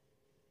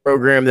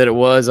program that it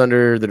was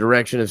under the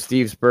direction of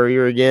Steve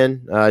Spurrier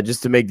again,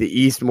 just to make the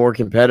East more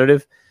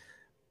competitive.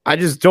 I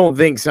just don't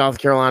think South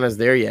Carolina's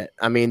there yet.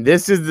 I mean,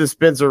 this is the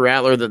Spencer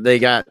Rattler that they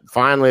got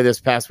finally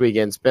this past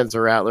weekend.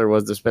 Spencer Rattler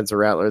was the Spencer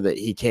Rattler that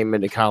he came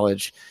into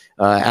college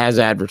as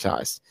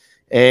advertised.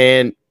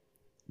 And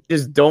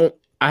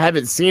I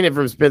haven't seen it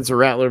from Spencer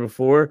Rattler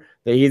before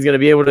that he's going to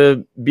be able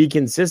to be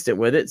consistent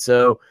with it.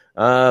 So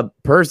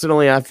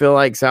personally, I feel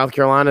like South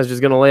Carolina is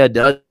just going to lay a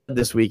dud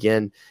this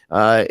weekend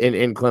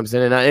in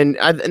Clemson.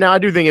 And I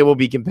do think it will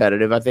be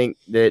competitive. I think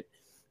that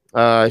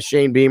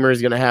Shane Beamer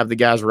is going to have the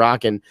guys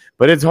rocking,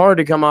 but it's hard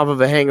to come off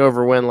of a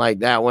hangover win like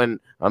that one.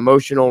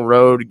 Emotional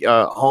road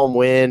home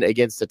win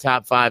against the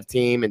top 5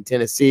 team in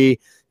Tennessee.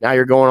 Now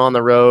you're going on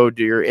the road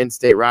to your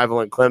in-state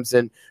rival in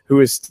Clemson, who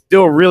is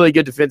still really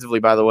good defensively,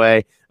 by the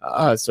way.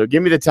 So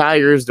give me the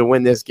Tigers to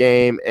win this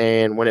game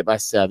and win it by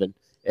 7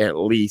 at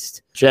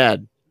least.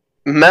 Chad.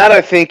 Matt,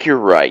 I think you're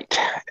right.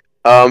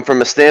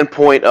 From a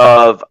standpoint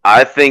of,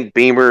 I think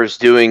Beamer is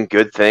doing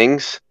good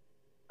things.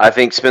 I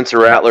think Spencer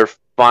Rattler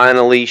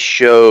finally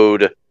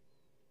showed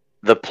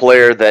the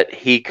player that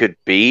he could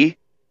be,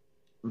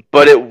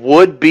 but it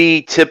would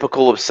be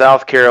typical of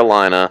South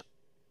Carolina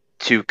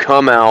to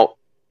come out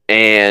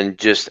and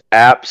just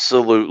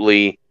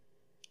absolutely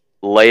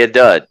lay a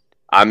dud.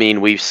 I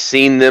mean, we've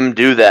seen them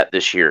do that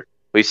this year.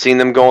 We've seen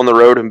them go on the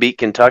road and beat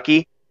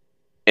Kentucky,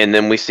 and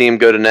then we see them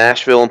go to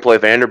Nashville and play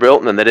Vanderbilt,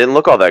 and then they didn't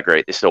look all that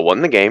great. They still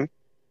won the game.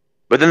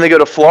 But then they go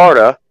to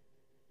Florida,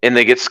 and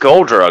they get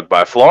skull-drugged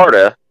by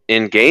Florida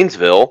in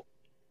Gainesville,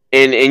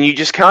 and you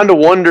just kind of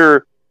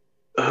wonder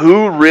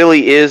who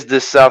really is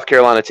this South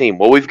Carolina team.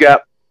 Well, we've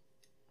got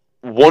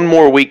one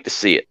more week to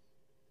see it.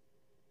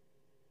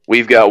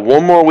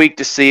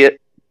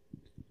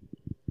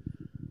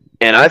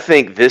 And I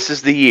think this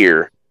is the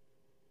year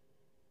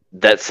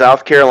that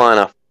South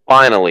Carolina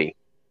finally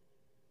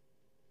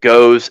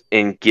goes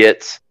and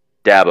gets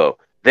Dabo.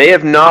 They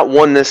have not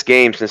won this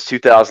game since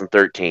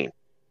 2013.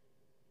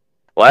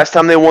 Last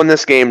time they won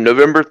this game,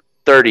 November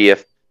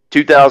 30th,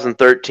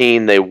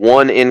 2013, they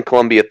won in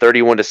Columbia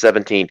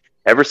 31-17.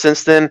 Ever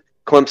since then,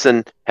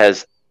 Clemson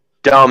has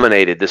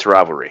dominated this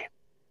rivalry.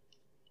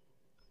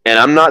 And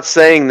I'm not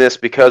saying this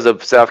because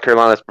of South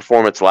Carolina's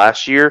performance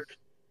last year.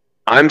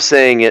 I'm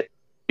saying it,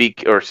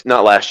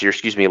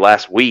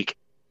 last week.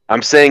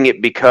 I'm saying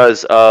it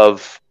because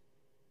of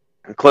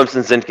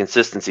Clemson's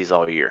inconsistencies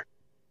all year.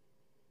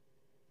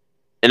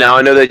 And now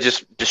I know they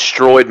just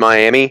destroyed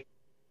Miami,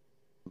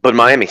 but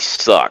Miami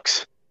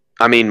sucks.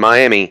 I mean,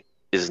 Miami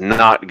is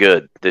not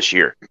good this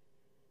year.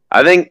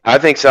 I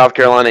think South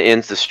Carolina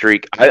ends the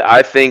streak.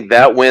 I think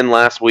that win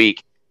last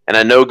week, and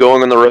I know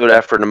going on the road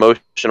after an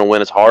emotional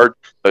win is hard,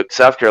 but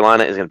South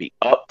Carolina is going to be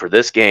up for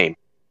this game.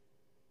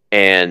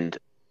 And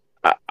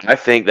I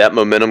think that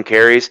momentum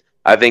carries.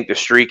 I think the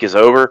streak is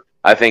over.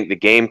 I think the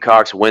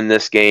Gamecocks win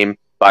this game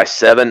by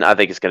 7. I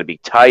think it's going to be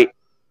tight,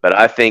 but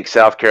I think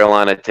South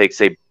Carolina takes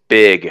a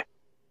big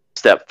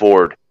step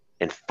forward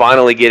and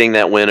finally getting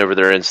that win over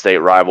their in-state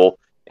rival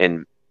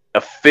and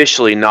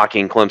officially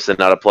knocking Clemson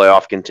out of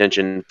playoff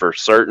contention for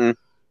certain.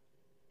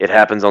 It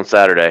happens on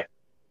Saturday.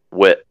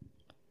 Whit.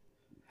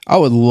 I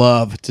would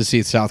love to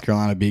see South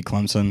Carolina beat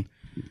Clemson.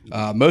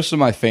 Most of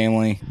my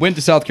family went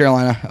to South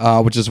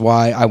Carolina, which is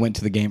why I went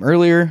to the game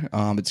earlier.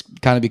 It's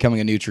kind of becoming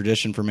a new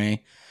tradition for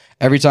me.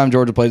 Every time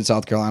Georgia plays in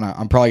South Carolina,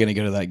 I'm probably going to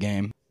go to that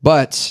game.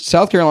 But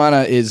South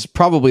Carolina is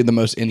probably the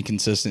most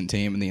inconsistent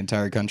team in the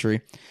entire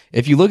country.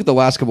 If you look at the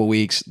last couple of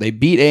weeks, they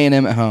beat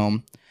A&M at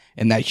home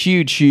in that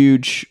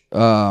huge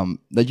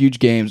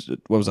games.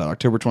 What was that,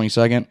 October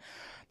 22nd?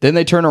 Then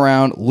they turn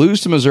around, lose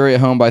to Missouri at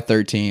home by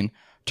 13,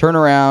 turn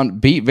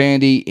around, beat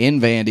Vandy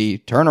in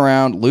Vandy, turn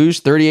around,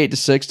 lose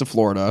 38-6 to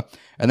Florida,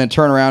 and then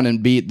turn around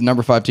and beat the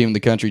number 5 team in the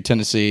country,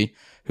 Tennessee,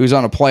 who's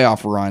on a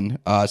playoff run,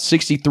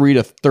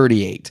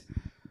 63-38.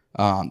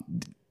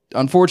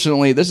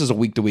 Unfortunately, this is a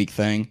week-to-week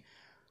thing.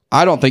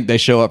 I don't think they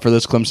show up for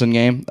this Clemson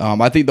game.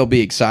 I think they'll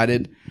be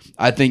excited.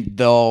 I think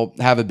they'll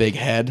have a big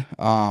head,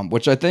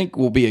 which I think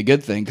will be a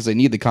good thing because they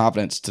need the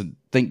confidence to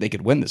think they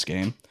could win this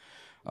game.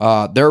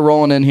 They're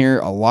rolling in here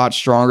a lot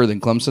stronger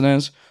than Clemson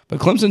is, but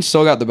Clemson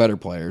still got the better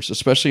players,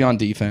 especially on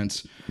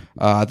defense.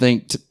 I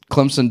think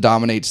Clemson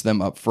dominates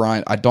them up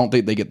front. I don't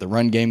think they get the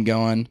run game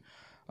going.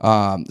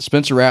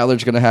 Spencer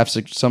Rattler's going to have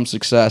some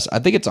success. I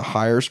think it's a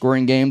higher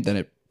scoring game than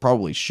it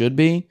probably should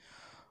be.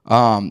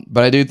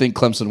 But I do think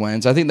Clemson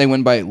wins. I think they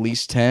win by at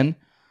least 10.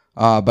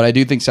 But I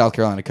do think South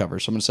Carolina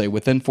covers. So I'm going to say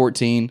within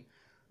 14,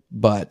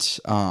 but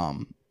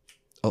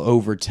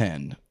over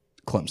 10,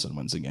 Clemson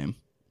wins the game.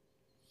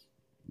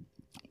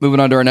 Moving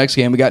on to our next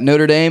game, we got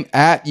Notre Dame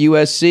at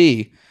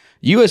USC.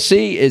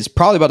 USC is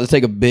probably about to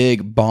take a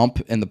big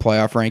bump in the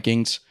playoff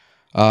rankings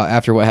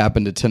after what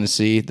happened to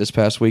Tennessee this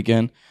past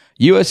weekend.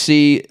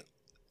 USC,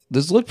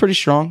 this looked pretty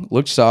strong,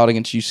 looked solid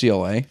against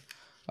UCLA.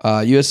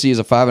 USC is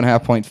a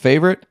 5.5-point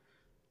favorite.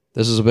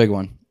 This is a big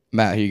one.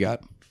 Matt, who you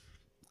got?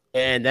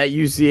 And that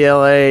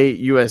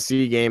UCLA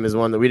USC game is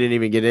one that we didn't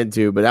even get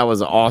into, but that was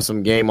an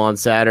awesome game on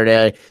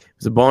Saturday. It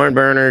was a barn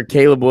burner.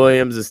 Caleb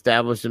Williams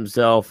established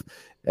himself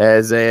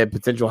as a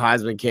potential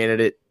Heisman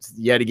candidate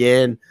yet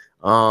again.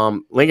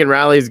 Lincoln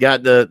Riley's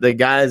got the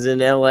guys in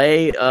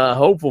LA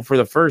hopeful for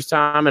the first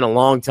time in a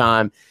long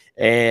time.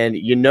 And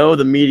you know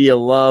the media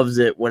loves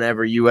it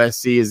whenever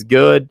USC is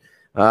good.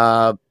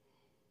 I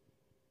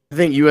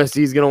think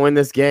USC is going to win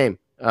this game.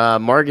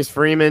 Marcus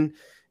Freeman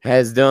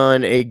has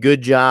done a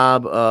good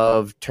job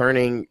of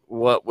turning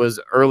what was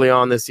early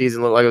on this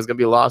season looked like it was going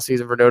to be a lost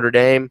season for Notre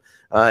Dame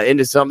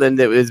into something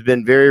that has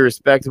been very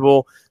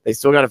respectable. They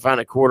still got to find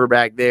a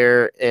quarterback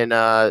there in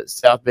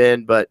South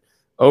Bend, but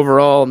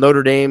overall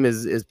Notre Dame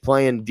is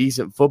playing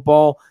decent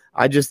football.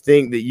 I just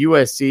think that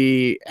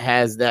USC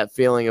has that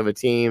feeling of a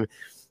team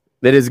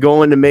that is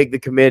going to make the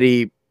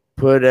committee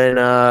put in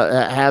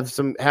have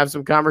some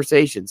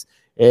conversations.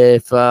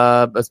 If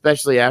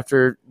especially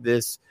after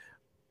this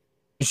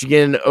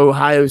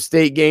Michigan-Ohio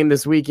State game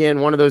this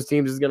weekend, one of those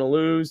teams is going to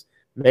lose.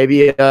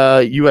 Maybe I think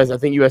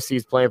USC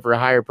is playing for a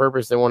higher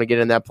purpose. They want to get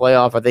in that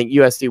playoff. I think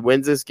USC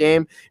wins this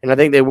game, and I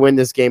think they win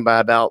this game by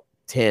about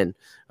 10.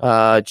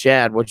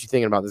 Chad, what you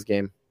thinking about this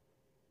game?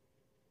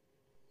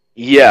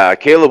 Yeah,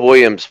 Caleb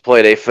Williams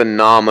played a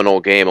phenomenal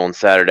game on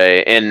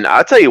Saturday. And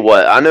I'll tell you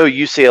what, I know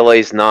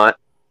UCLA's not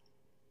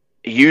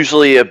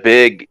usually a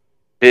big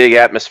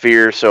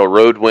atmosphere, so a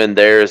road win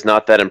there is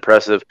not that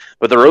impressive.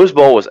 But the Rose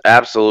Bowl was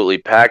absolutely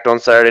packed on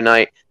Saturday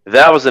night.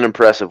 That was an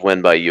impressive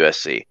win by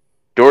USC.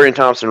 Dorian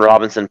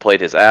Thompson-Robinson played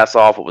his ass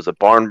off. It was a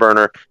barn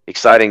burner,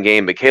 exciting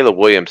game, but Caleb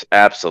Williams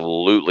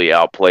absolutely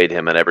outplayed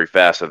him in every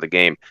facet of the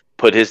game,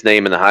 put his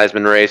name in the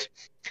Heisman race.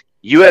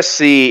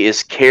 USC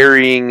is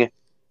carrying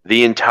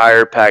the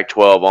entire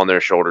Pac-12 on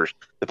their shoulders.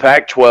 The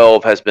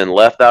Pac-12 has been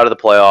left out of the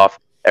playoff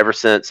ever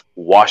since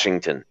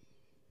Washington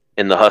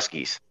and the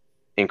Huskies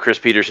and Chris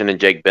Peterson and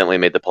Jake Bentley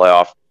made the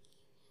playoff.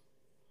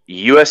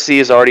 USC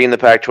is already in the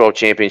Pac-12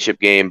 championship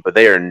game, but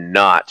they are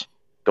not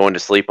going to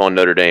sleep on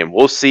Notre Dame.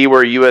 We'll see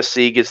where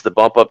USC gets the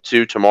bump up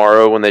to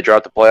tomorrow when they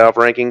drop the playoff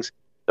rankings.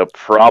 They'll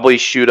probably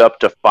shoot up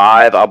to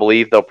 5. I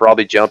believe they'll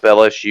probably jump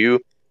LSU.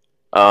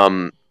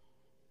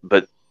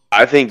 But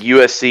I think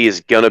USC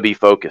is going to be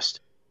focused.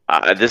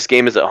 This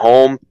game is at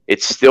home.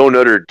 It's still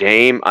Notre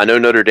Dame. I know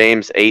Notre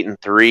Dame's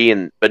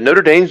 8-3, but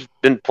Notre Dame's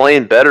been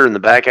playing better in the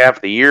back half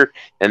of the year,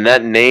 and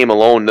that name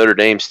alone, Notre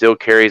Dame, still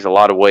carries a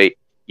lot of weight.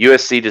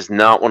 USC does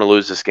not want to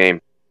lose this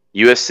game.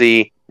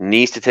 USC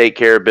needs to take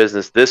care of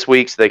business this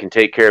week so they can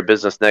take care of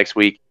business next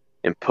week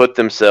and put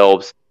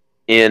themselves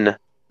in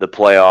the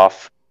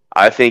playoff.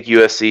 I think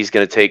USC is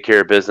going to take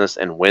care of business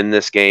and win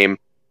this game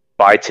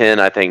by 10.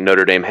 I think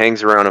Notre Dame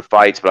hangs around and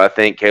fights, but I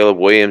think Caleb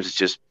Williams is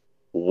just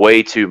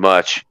way too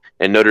much,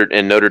 and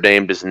Notre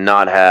Dame does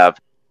not have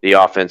the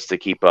offense to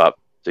keep up.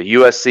 So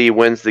USC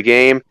wins the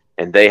game,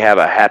 and they have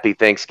a happy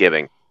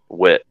Thanksgiving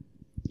with.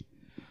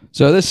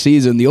 So this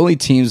season, the only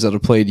teams that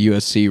have played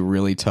USC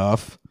really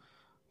tough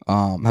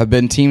have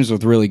been teams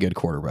with really good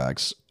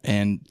quarterbacks.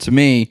 And to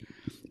me,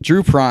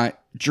 Drew Pine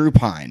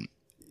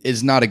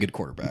is not a good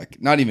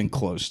quarterback, not even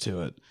close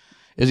to it.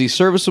 Is he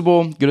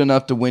serviceable, good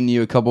enough to win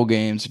you a couple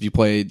games if you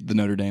play the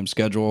Notre Dame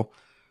schedule,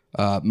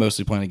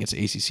 mostly playing against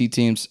ACC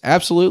teams?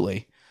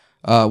 Absolutely.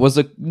 Was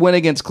the win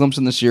against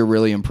Clemson this year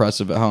really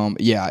impressive at home?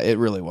 Yeah, it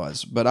really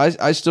was. But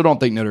I still don't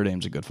think Notre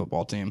Dame's a good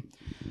football team.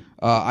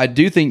 I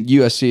do think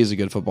USC is a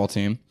good football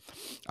team.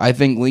 I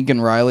think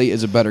Lincoln Riley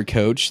is a better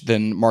coach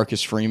than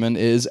Marcus Freeman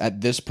is at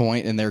this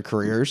point in their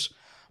careers.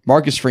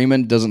 Marcus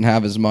Freeman doesn't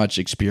have as much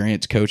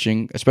experience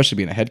coaching, especially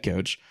being a head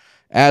coach,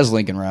 as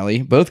Lincoln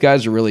Riley. Both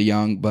guys are really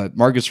young, but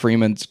Marcus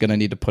Freeman's going to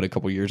need to put a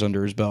couple years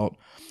under his belt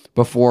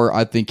before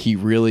I think he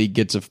really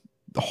gets a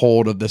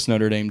hold of this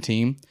Notre Dame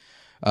team.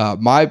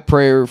 My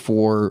prayer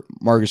for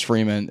Marcus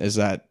Freeman is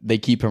that they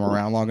keep him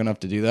around long enough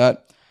to do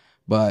that.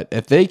 But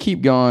if they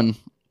keep going,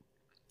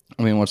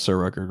 I mean, what's their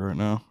record right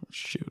now?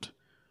 Shoot.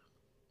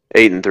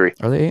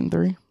 8-3. Are they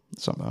 8-3?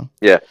 Something.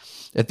 Yeah.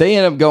 If they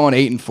end up going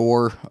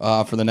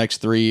 8-4 for the next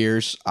 3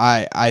 years,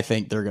 I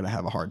think they're going to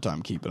have a hard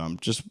time keeping them,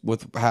 just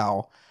with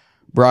how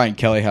Brian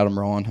Kelly had them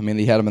rolling. I mean,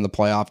 they had them in the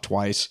playoff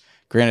twice.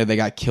 Granted, they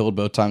got killed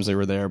both times they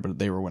were there, but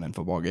they were winning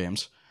football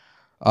games.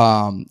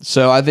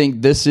 So I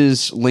think this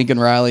is Lincoln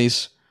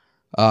Riley's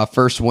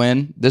first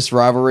win. This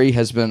rivalry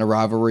has been a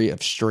rivalry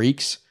of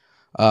streaks.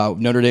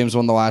 Notre Dame's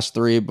won the last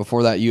 3.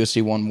 Before that,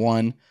 USC won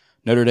 1.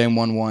 Notre Dame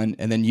won 1.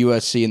 And then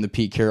USC in the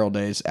Pete Carroll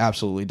days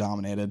absolutely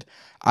dominated.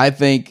 I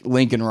think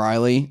Lincoln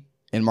Riley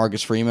and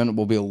Marcus Freeman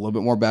will be a little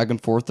bit more back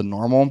and forth than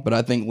normal, but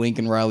I think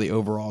Lincoln Riley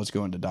overall is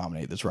going to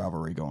dominate this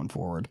rivalry going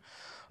forward.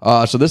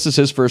 So this is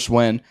his first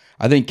win.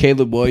 I think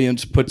Caleb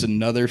Williams puts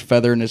another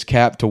feather in his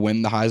cap to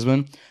win the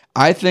Heisman.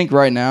 I think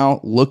right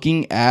now,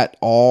 looking at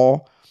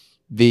all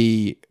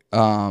the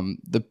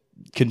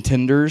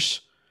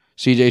contenders,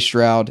 CJ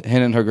Stroud,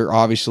 Hendon Hooker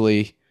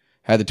obviously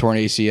had the torn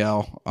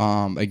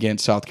ACL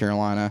against South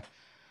Carolina.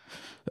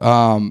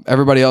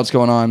 Everybody else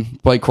going on.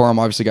 Blake Corum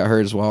obviously got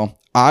hurt as well.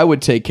 I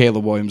would take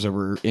Caleb Williams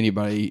over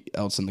anybody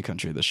else in the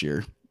country this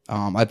year.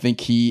 I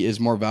think he is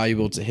more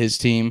valuable to his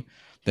team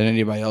than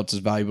anybody else is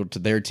valuable to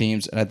their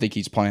teams, and I think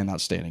he's playing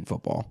outstanding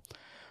football.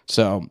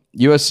 So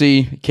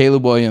USC,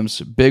 Caleb Williams,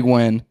 big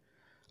win.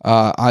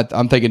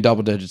 I'm taking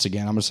double digits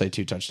again. I'm going to say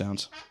 2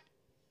 touchdowns.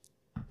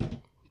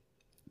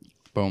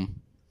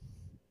 Boom.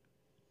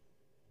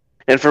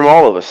 And from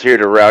all of us here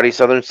to Rowdy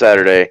Southern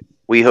Saturday,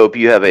 we hope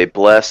you have a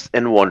blessed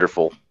and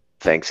wonderful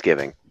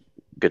Thanksgiving.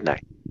 Good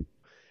night.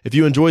 If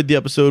you enjoyed the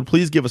episode,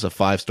 please give us a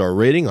 5-star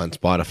rating on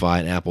Spotify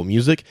and Apple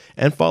Music,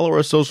 and follow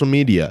our social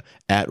media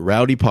at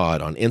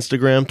RowdyPod on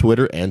Instagram,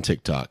 Twitter, and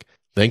TikTok.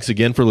 Thanks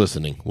again for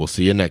listening. We'll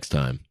see you next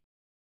time.